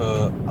kurz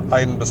für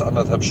 1 bis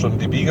 1,5 Stunden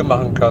die Biege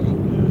machen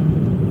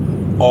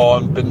kann.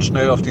 Und bin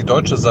schnell auf die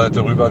deutsche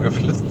Seite rüber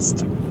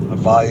geflitzt,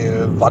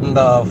 weil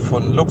Wander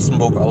von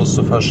Luxemburg aus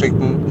zu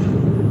verschicken,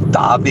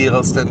 da wäre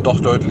es denn doch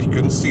deutlich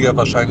günstiger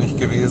wahrscheinlich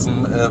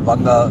gewesen,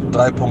 Wander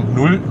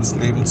 3.0 ins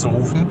Leben zu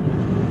rufen.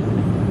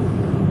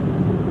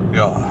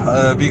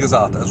 Ja, wie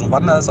gesagt, also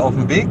Wander ist auf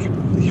dem Weg.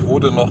 Ich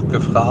wurde noch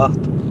gefragt,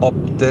 ob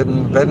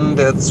denn, wenn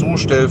der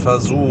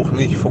Zustellversuch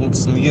nicht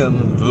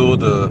funktionieren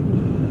würde,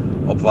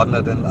 ob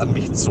Wander denn an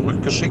mich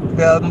zurückgeschickt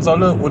werden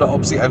solle oder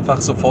ob sie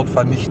einfach sofort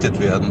vernichtet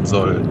werden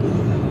soll.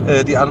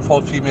 Die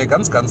Antwort fiel mir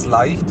ganz, ganz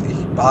leicht. Ich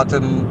bat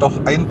denn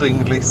doch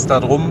eindringlichst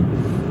darum,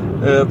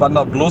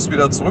 Wander bloß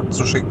wieder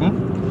zurückzuschicken.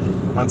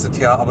 Man sagt,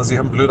 ja, aber sie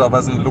haben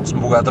blöderweise eine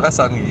Luxemburger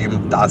Adresse angegeben.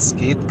 Das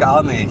geht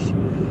gar nicht.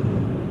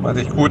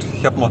 Meinte ich, gut,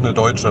 ich habe noch eine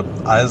deutsche.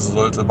 Also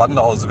sollte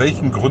Wander aus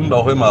welchen Gründen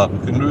auch immer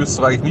in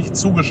Österreich nicht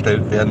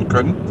zugestellt werden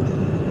können,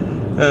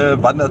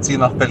 wandert sie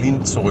nach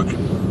Berlin zurück.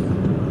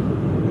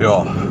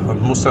 Ja,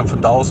 und muss dann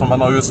von da aus nochmal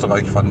nach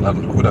Österreich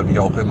wandern oder wie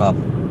auch immer.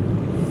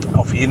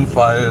 Auf jeden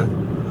Fall,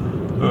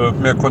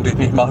 mehr konnte ich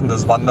nicht machen,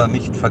 dass Wander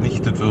nicht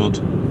vernichtet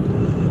wird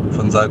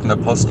von Seiten der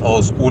Post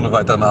aus, ohne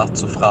weiter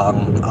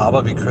nachzufragen.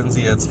 Aber wir können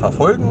sie jetzt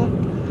verfolgen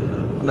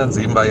und dann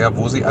sehen wir ja,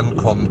 wo sie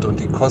ankommt. Und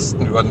die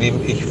Kosten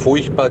übernehme ich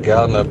furchtbar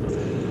gerne.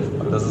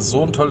 Weil das ist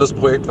so ein tolles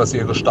Projekt, was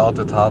ihr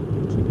gestartet habt.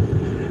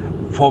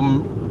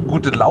 Vom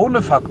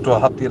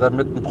Gute-Laune-Faktor habt ihr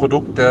damit ein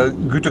Produkt der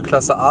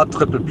Güteklasse A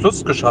Triple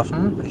Plus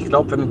geschaffen. Ich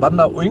glaube, wenn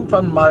Wander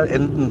irgendwann mal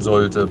enden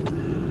sollte,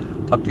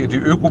 habt ihr die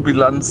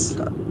Ökobilanz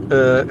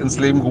ins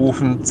Leben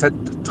gerufen,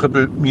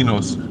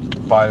 Z-Triple-Minus.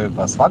 Weil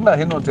was Wander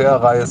hin und her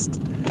reist,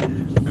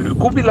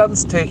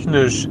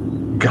 ökobilanztechnisch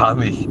gar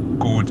nicht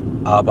gut.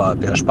 Aber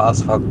der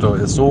Spaßfaktor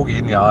ist so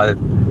genial.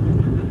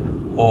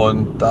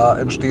 Und da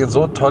entstehen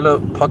so tolle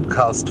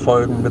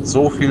Podcast-Folgen mit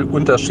so viel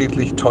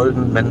unterschiedlich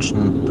tollen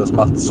Menschen. Das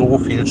macht so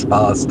viel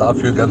Spaß.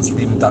 Dafür ganz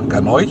lieben Dank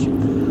an euch.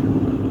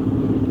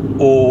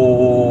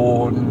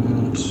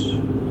 Und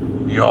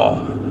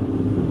ja,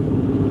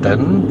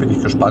 dann bin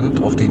ich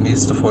gespannt auf die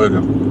nächste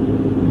Folge.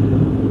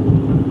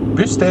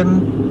 Bis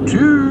denn.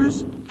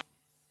 Tschüss.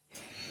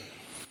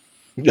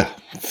 Ja,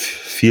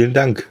 vielen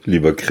Dank,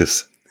 lieber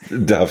Chris,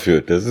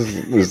 dafür. Das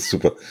ist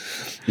super.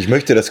 Ich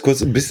möchte das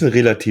kurz ein bisschen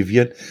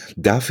relativieren.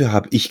 Dafür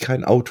habe ich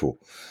kein Auto.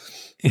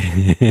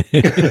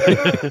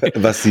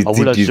 Was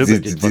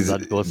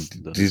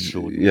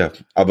ja,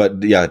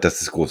 aber ja,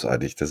 das ist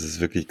großartig. Das ist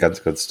wirklich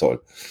ganz, ganz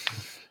toll.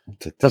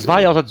 Das war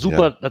ja auch das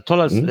super, das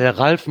toll, als der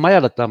Ralf Meyer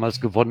das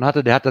damals gewonnen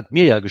hatte. Der hat das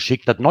mir ja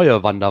geschickt, das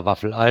neue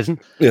Wanderwaffeleisen.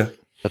 Ja.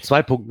 Das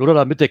 2.0,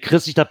 damit der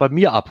Chris sich das bei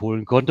mir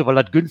abholen konnte, weil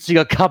das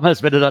günstiger kam,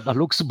 als wenn er das nach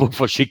Luxemburg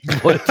verschicken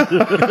wollte.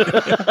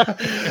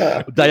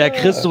 Und da ja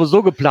Chris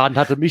sowieso geplant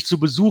hatte, mich zu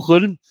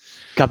besuchen,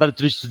 kam er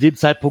natürlich zu dem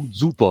Zeitpunkt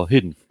super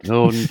hin.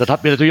 Und das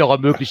hat mir natürlich auch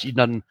ermöglicht, ihn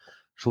dann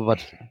schon was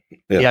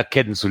eher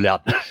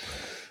kennenzulernen.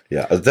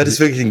 Ja, also das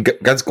ist wirklich ein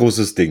ganz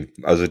großes Ding.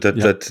 Also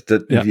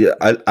wir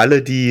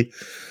alle, die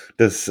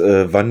das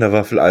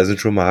Wanderwaffeleisen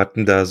schon mal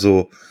hatten, da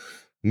so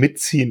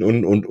mitziehen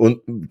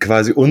und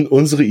quasi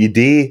unsere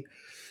Idee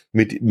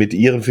mit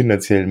ihren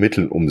finanziellen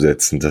Mitteln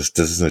umsetzen. Das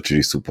ist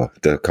natürlich super.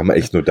 Da kann man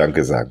echt nur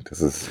Danke sagen.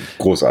 Das ist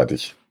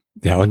großartig.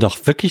 Ja, und auch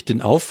wirklich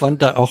den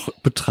Aufwand da auch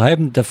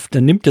betreiben, da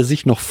nimmt er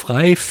sich noch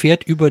frei,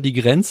 fährt über die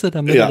Grenze,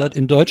 damit er das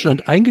in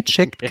Deutschland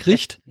eingecheckt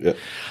kriegt. Ja.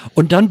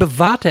 Und dann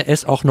bewahrt er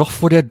es auch noch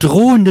vor der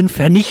drohenden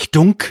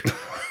Vernichtung.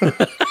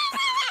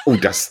 Oh,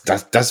 das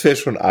wäre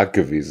schon arg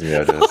gewesen,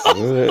 ja.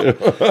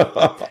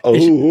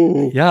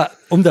 Ja,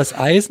 um das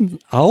Eisen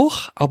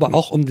auch, aber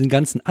auch um den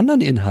ganzen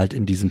anderen Inhalt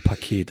in diesem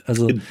Paket.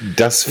 Also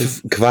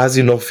das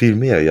quasi noch viel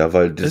mehr, ja,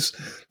 weil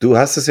du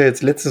hast es ja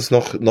jetzt letztens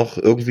noch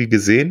irgendwie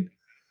gesehen.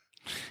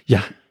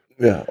 Ja.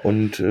 Ja,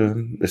 und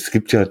es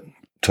gibt ja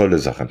tolle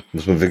Sachen,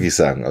 muss man wirklich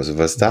sagen. Also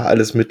was da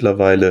alles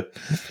mittlerweile.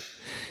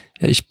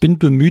 Ja, ich bin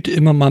bemüht,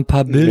 immer mal ein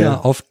paar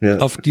Bilder auf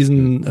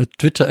diesen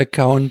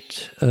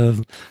Twitter-Account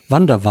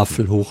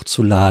Wanderwaffel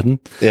hochzuladen,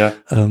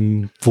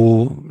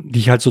 wo die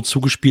ich halt so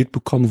zugespielt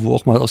bekomme, wo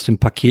auch mal aus dem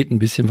Paket ein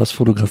bisschen was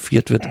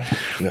fotografiert wird.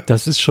 Ja.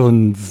 Das ist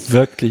schon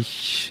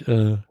wirklich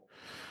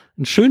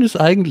ein schönes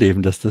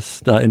Eigenleben,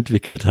 das da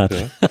entwickelt hat.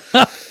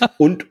 Ja.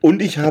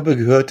 Und ich habe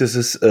gehört, es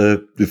ist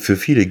für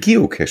viele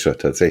Geocacher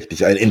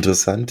tatsächlich ein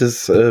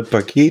interessantes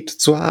Paket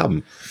zu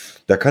haben.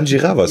 Da kann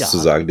Girard was zu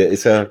sagen. Der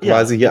ist ja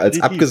quasi hier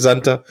als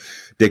Abgesandter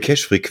der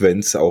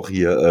Cache-Frequenz auch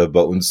hier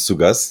bei uns zu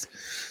Gast.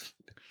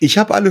 Ich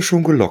habe alle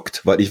schon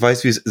gelockt, weil ich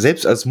weiß, wie es,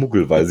 selbst als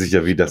Muggel weiß ich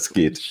ja, wie das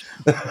geht.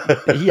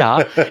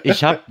 Ja,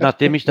 ich habe,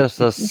 nachdem ich das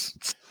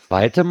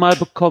zweite Mal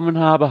bekommen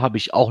habe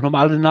ich auch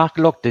nochmal alle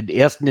nachgelockt. Den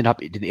ersten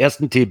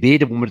TB,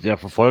 den man ja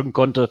verfolgen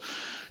konnte,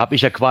 habe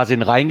ich ja quasi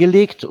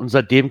reingelegt und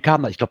seitdem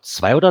kamen, ich glaube,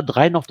 2 oder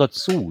 3 noch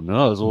dazu. Ne?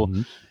 Also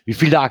wie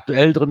viele da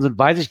aktuell drin sind,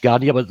 weiß ich gar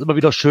nicht, aber es ist immer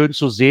wieder schön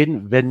zu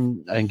sehen,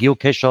 wenn ein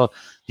Geocacher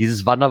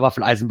dieses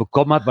Wanderwaffeleisen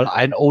bekommen hat, weil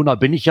ein Owner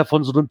bin ich ja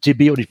von so einem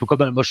TB und ich bekomme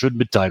dann immer schön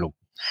Mitteilung,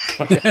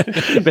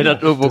 wenn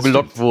das irgendwo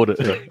gelockt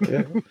wurde.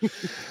 Ja.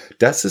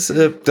 Das ist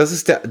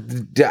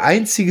der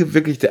einzige,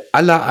 wirklich der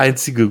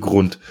allereinzige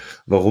Grund,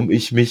 warum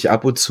ich mich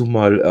ab und zu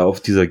mal auf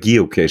dieser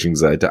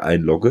Geocaching-Seite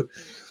einlogge.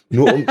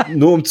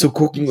 Nur um zu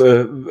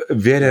gucken,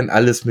 wer denn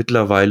alles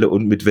mittlerweile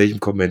und mit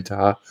welchem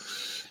Kommentar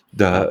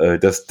da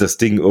das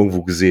Ding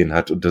irgendwo gesehen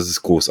hat. Und das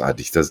ist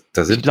großartig.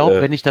 Ich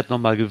glaube, wenn ich das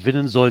nochmal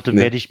gewinnen sollte,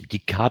 werde ich die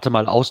Karte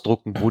mal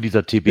ausdrucken, wo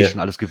dieser TB schon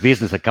alles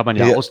gewesen ist. Da kann man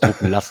ja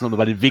ausdrucken lassen, um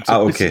über den Weg so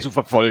ein bisschen zu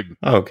verfolgen.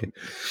 Okay.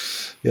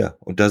 Ja,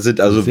 und da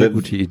sind also,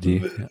 gute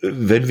Idee.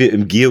 Wenn wir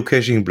im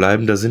Geocaching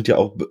bleiben, da sind ja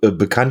auch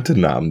bekannte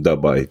Namen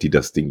dabei, die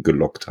das Ding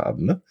gelockt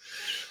haben, ne?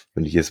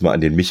 Wenn ich jetzt mal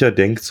an den Micha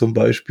denke zum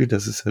Beispiel,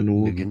 das ist ja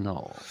nur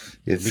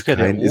jetzt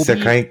Micha, ist ja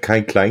kein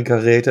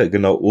Kleinkaräter,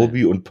 genau,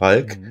 Urbi und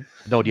Palk.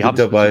 Genau, die haben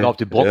es sogar auf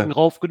den Brocken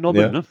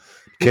raufgenommen. Ja. Ne?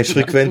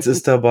 Cache-Frequenz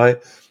ist dabei.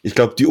 Ich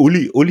glaube, die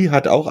Uli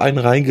hat auch einen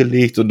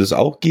reingelegt und ist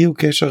auch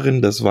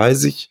Geocacherin, das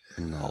weiß ich.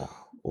 Genau.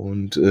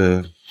 Und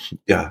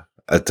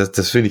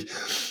das finde ich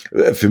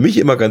für mich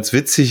immer ganz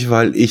witzig,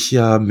 weil ich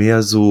ja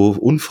mehr so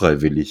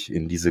unfreiwillig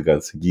in diese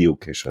ganze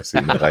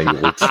Geocacher-Szene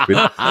reingerutscht bin.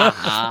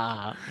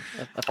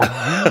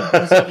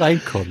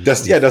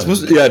 Das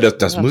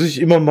muss ich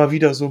immer mal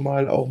wieder so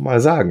auch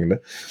mal sagen.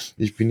 Ne?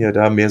 Ich bin ja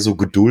da mehr so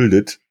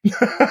geduldet.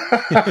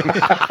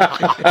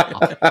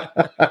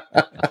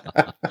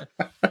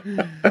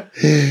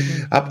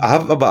 Hab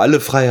aber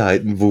alle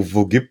Freiheiten,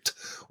 wo gibt.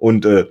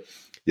 Und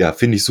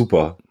finde ich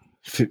super.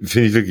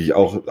 Finde ich wirklich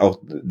auch,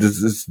 das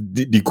ist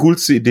die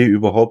coolste Idee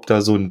überhaupt,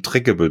 da so ein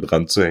Trackable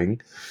dran zu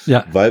hängen.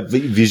 Ja. Weil,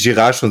 wie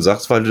Girard schon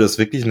sagt, weil du das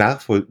wirklich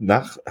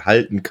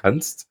nachhalten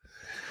kannst,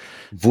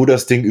 wo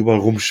das Ding überall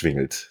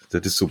rumschwingelt.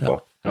 Das ist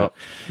super.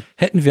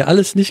 Hätten wir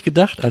alles nicht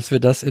gedacht, als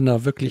wir das in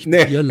einer wirklichen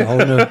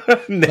Bierlaune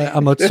bei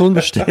Amazon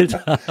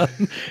bestellt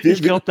haben.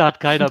 Ich glaube, da hat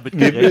keiner mit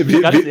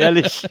gerechnet, ganz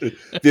ehrlich.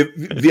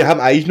 Wir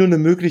haben eigentlich nur eine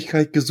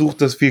Möglichkeit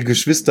gesucht, dass wir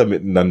Geschwister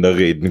miteinander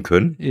reden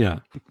können.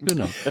 Ja,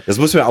 genau. Das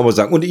muss man auch mal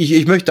sagen. Und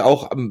ich möchte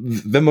auch,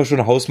 wenn wir schon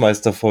eine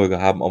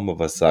Hausmeisterfolge haben, auch mal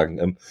was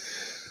sagen.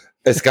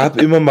 Es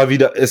gab immer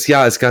wieder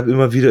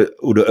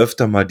oder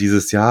öfter mal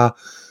dieses Jahr,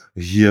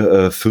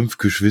 hier 5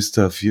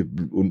 Geschwister, 4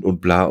 und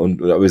bla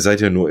aber ihr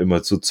seid ja nur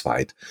immer zu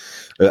zweit.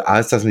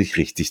 Ist das nicht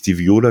richtig? Die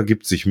Viola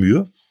gibt sich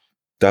Mühe.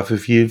 Dafür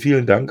vielen,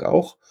 vielen Dank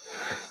auch.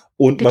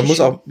 Und bitte man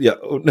muss auch,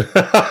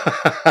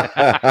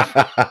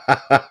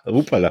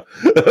 Hupala.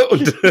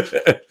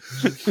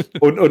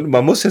 Und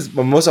man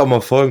muss auch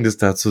mal Folgendes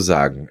dazu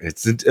sagen.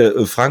 Jetzt sind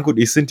Frank und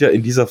ich sind ja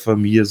in dieser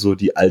Familie so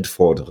die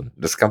Altvorderen.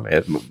 Das kann man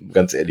ja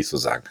ganz ehrlich so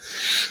sagen.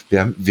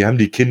 Wir haben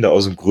die Kinder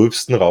aus dem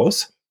Gröbsten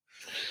raus.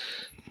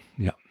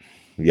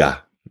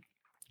 Ja.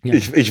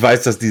 Ich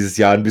weiß, dass dieses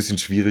Jahr ein bisschen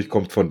schwierig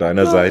kommt von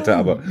deiner Seite,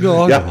 aber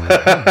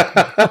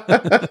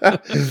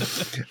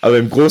aber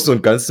im Großen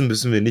und Ganzen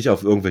müssen wir nicht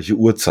auf irgendwelche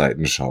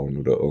Uhrzeiten schauen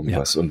oder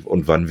irgendwas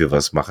und wann wir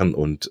was machen.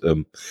 Und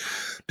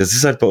das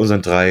ist halt bei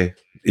unseren 3,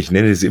 ich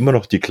nenne sie immer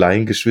noch die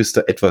kleinen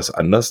Geschwister, etwas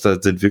anders.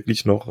 Da sind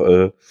wirklich noch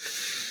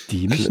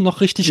die müssen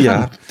noch richtig ran.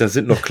 Ja, da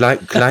sind noch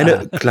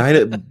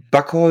kleine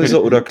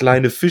Backhäuser oder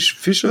kleine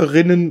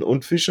Fischerinnen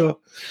und Fischer,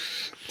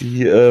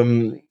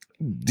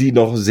 die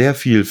noch sehr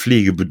viel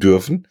Pflege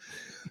bedürfen,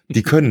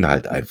 die können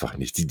halt einfach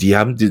nicht.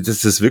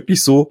 Das ist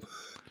wirklich so,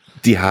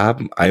 die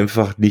haben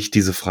einfach nicht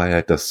diese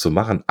Freiheit, das zu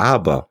machen.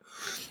 Aber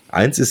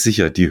eins ist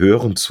sicher, die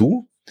hören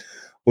zu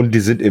und die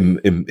sind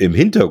im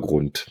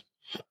Hintergrund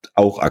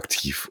auch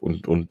aktiv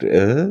und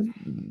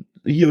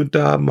hier und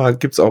da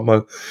gibt's auch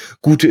mal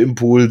gute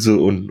Impulse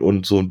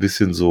und so ein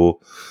bisschen so,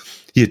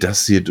 hier,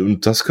 das hier,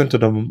 und das könnte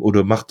dann,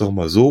 oder macht doch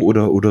mal so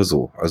oder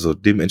so. Also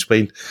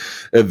dementsprechend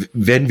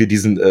werden wir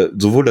diesen,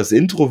 sowohl das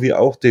Intro wie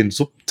auch den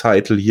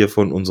Subtitle hier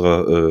von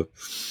unserer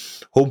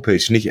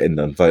Homepage nicht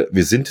ändern, weil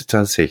wir sind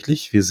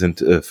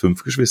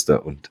 5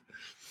 Geschwister und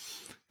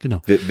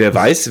genau. Wer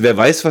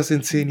weiß, was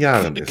in 10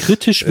 Jahren ist.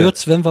 Kritisch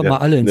wird's, wenn wir mal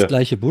alle ins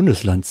gleiche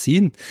Bundesland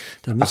ziehen.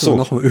 Da müssen wir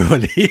noch mal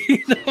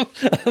überlegen.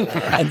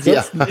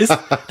 Ansonsten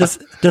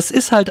das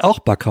ist halt auch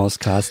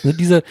Backhauscast. Ne?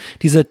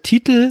 Dieser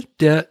Titel,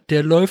 der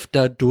läuft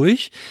da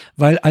durch,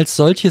 weil als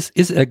solches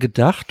ist er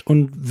gedacht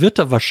und wird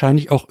er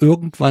wahrscheinlich auch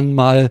irgendwann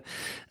mal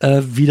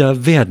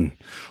wieder werden.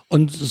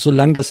 Und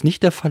solange das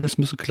nicht der Fall ist,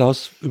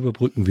 Klaus,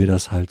 überbrücken wir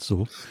das halt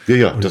so.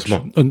 Ja, das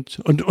machen. Und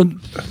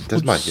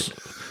das mache ich.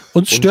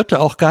 Uns störte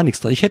auch gar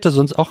nichts dran. Ich hätte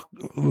sonst auch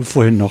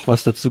vorhin noch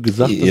was dazu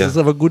gesagt. Das ist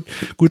aber gut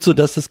so,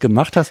 dass du es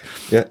gemacht hast.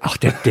 Ja. Ach,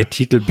 der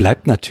Titel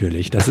bleibt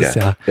natürlich. Das ist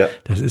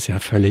ja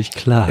völlig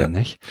klar,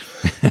 nicht?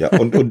 Ja,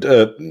 und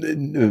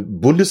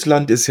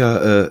Bundesland ist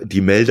ja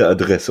die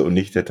Meldeadresse und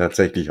nicht der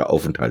tatsächliche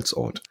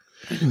Aufenthaltsort.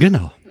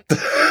 Genau.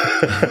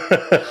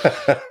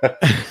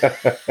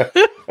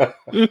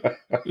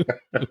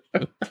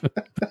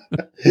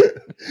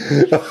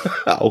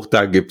 Auch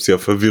da gibt's ja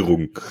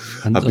Verwirrung,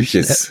 habe ich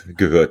jetzt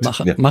gehört.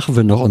 Machen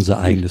wir noch unser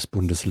eigenes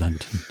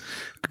Bundesland.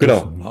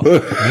 Genau.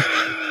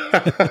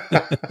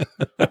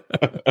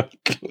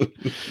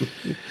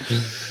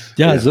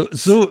 Ja,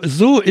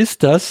 so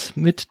ist das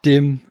mit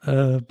dem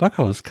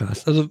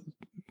Backhauscast. Also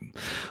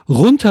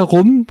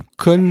rundherum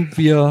können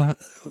wir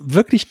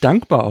wirklich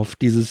dankbar auf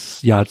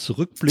dieses Jahr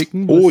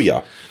zurückblicken.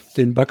 Was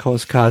den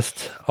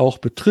Backhauscast auch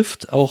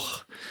betrifft.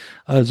 Auch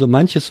also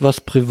manches,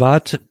 was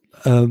privat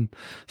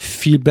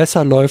viel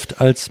besser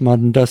läuft, als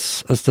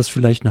das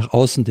vielleicht nach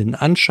außen den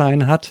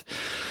Anschein hat.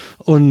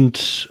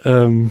 Und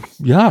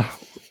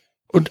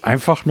und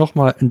einfach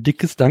nochmal ein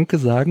dickes Danke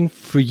sagen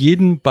für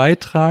jeden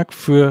Beitrag,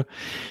 für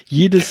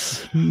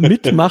jedes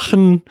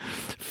Mitmachen,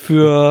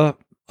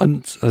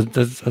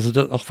 das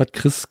auch, was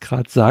Chris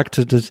gerade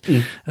sagte, das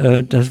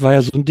war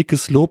ja so ein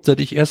dickes Lob, dass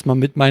ich erstmal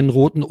mit meinen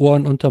roten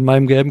Ohren unter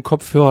meinem gelben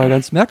Kopfhörer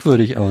ganz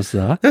merkwürdig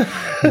aussah.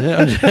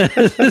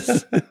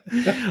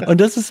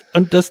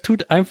 Und das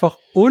tut einfach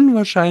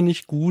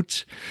unwahrscheinlich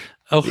gut,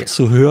 auch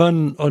zu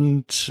hören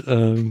und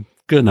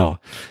genau.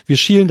 Wir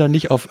schielen da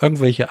nicht auf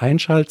irgendwelche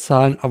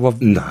Einschaltzahlen, aber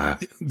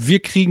wir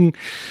kriegen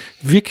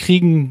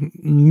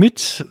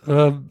mit,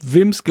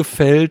 wem's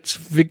gefällt.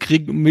 Wir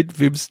kriegen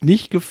mit, wem's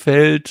nicht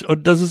gefällt.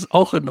 Und das ist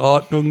auch in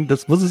Ordnung.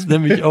 Das muss es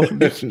nämlich auch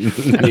nicht.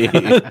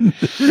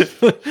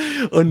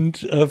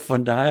 Und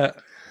von daher,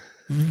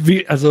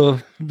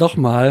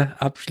 nochmal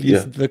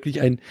abschließend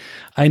wirklich ein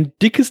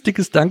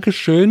dickes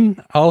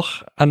Dankeschön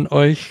auch an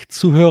euch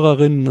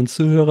Zuhörerinnen und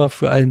Zuhörer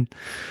für ein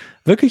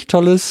wirklich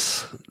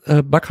tolles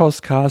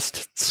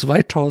Backhauscast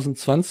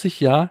 2020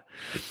 Jahr.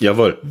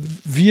 Jawohl.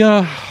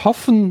 Wir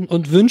hoffen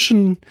und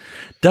wünschen,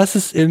 dass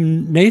es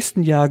im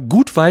nächsten Jahr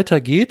gut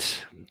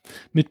weitergeht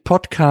mit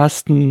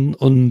Podcasten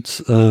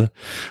und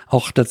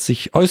auch, dass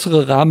sich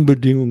äußere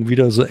Rahmenbedingungen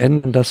wieder so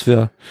ändern, dass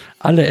wir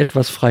alle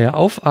etwas freier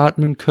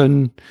aufatmen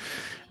können.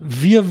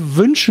 Wir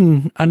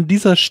wünschen an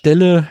dieser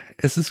Stelle,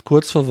 es ist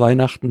kurz vor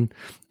Weihnachten,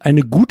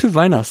 eine gute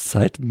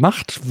Weihnachtszeit.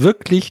 Macht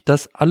wirklich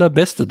das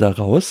Allerbeste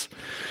daraus.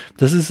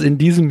 Das ist in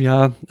diesem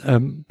Jahr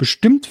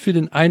bestimmt für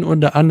den einen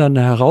oder anderen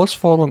eine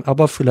Herausforderung,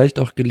 aber vielleicht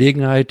auch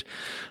Gelegenheit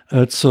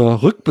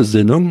zur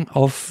Rückbesinnung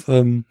auf,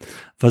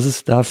 was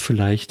es da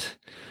vielleicht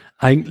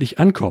eigentlich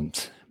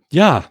ankommt.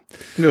 Ja.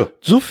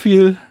 So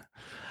viel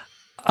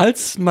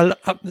als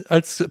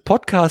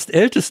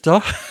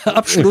Podcast-Ältester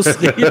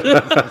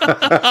Abschlussrede.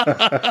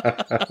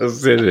 Das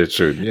ist sehr, sehr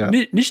schön, ja.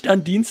 Nicht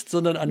an Dienst,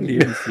 sondern an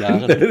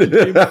Lebensjahren. In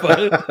dem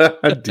Fall.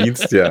 An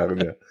Dienstjahren,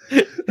 ja.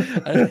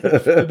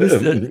 Du bist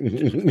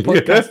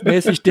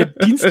podcastmäßig der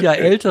Dienstjahr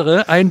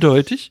Ältere,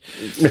 eindeutig.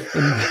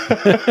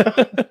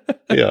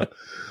 Ja.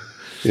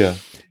 Ja.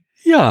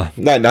 Ja.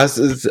 Nein, das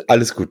ist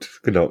alles gut,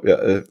 genau.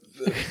 Ja,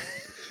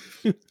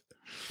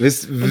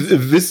 wisst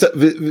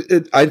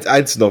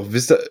eins noch,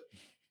 wisst ihr,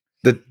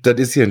 das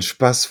ist hier ein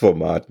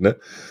Spaßformat, ne?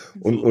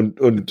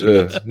 Und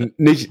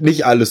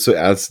nicht alles so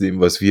ernst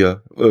nehmen, was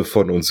wir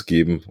von uns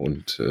geben.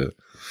 Und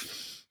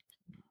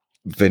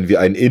wenn wir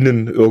ein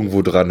Innen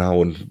irgendwo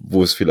dranhauen,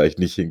 wo es vielleicht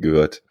nicht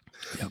hingehört.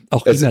 Ja,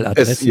 auch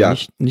E-Mail-Adressen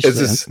nicht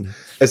so ernst nehmen.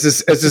 Es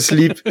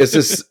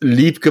ist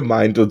lieb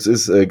gemeint, uns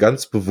ist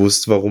ganz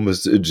bewusst, warum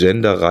es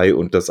Genderei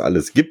und das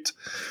alles gibt.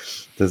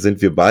 Da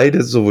sind wir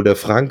beide, sowohl der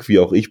Frank wie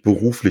auch ich,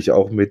 beruflich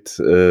auch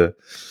mit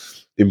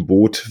im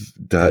Boot.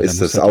 Da ist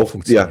das auch,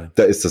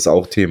 da ist das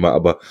auch Thema,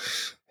 aber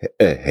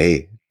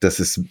hey, das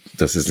ist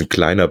ein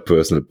kleiner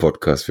Personal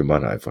Podcast, wir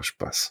machen einfach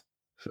Spaß.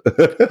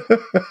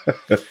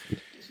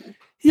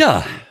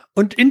 Ja,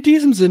 und in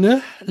diesem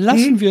Sinne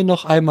lassen wir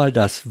noch einmal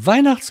das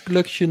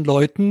Weihnachtsglöckchen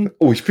läuten.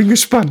 Oh, ich bin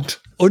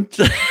gespannt. Und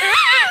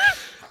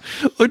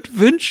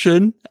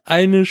wünschen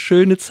eine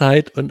schöne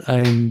Zeit und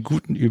einen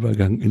guten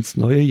Übergang ins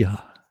neue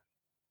Jahr.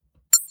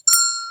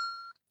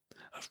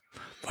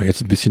 War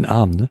jetzt ein bisschen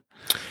arm, ne?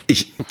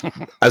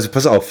 Also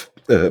pass auf,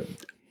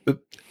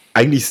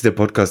 eigentlich ist der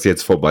Podcast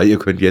jetzt vorbei, ihr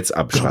könnt jetzt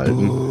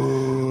abschalten.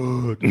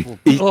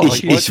 Ich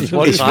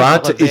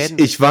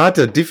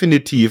warte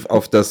definitiv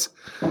auf das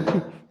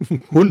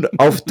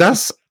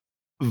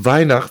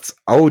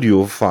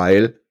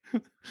Weihnachts-Audio-File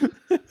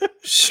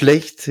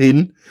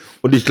schlechthin,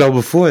 und ich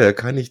glaube, vorher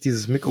kann ich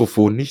dieses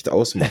Mikrofon nicht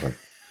ausmachen.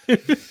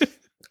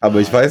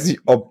 Aber ich weiß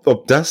nicht,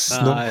 ob das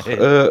noch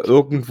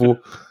irgendwo,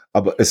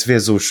 aber es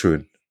wäre so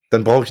schön.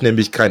 Dann brauche ich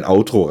nämlich kein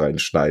Outro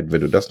reinschneiden, wenn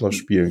du das noch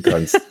spielen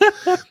kannst.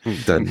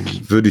 Dann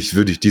würde ich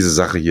diese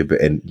Sache hier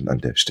beenden an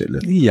der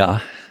Stelle.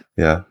 Ja.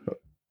 Ja.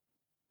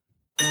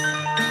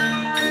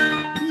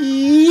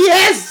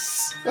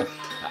 Yes!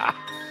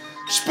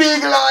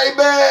 Spiegeleier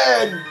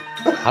Man!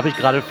 Habe ich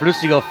gerade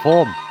flüssiger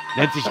Form.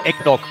 Nennt sich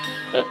Eggnog.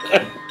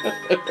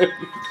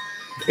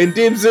 In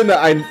dem Sinne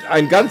ein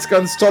ganz,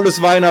 ganz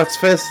tolles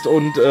Weihnachtsfest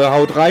und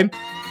haut rein.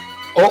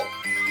 Oh.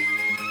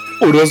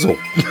 Oder so.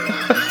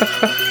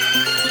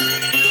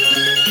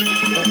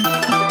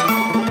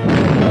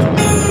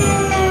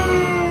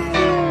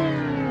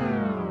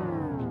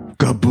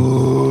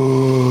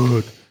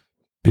 Kaputt.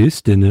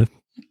 Bis denne.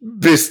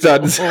 Bis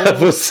dann.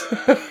 Servus.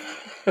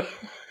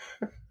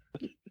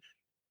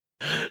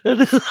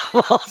 Das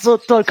war so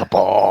toll.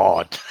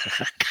 Kaputt.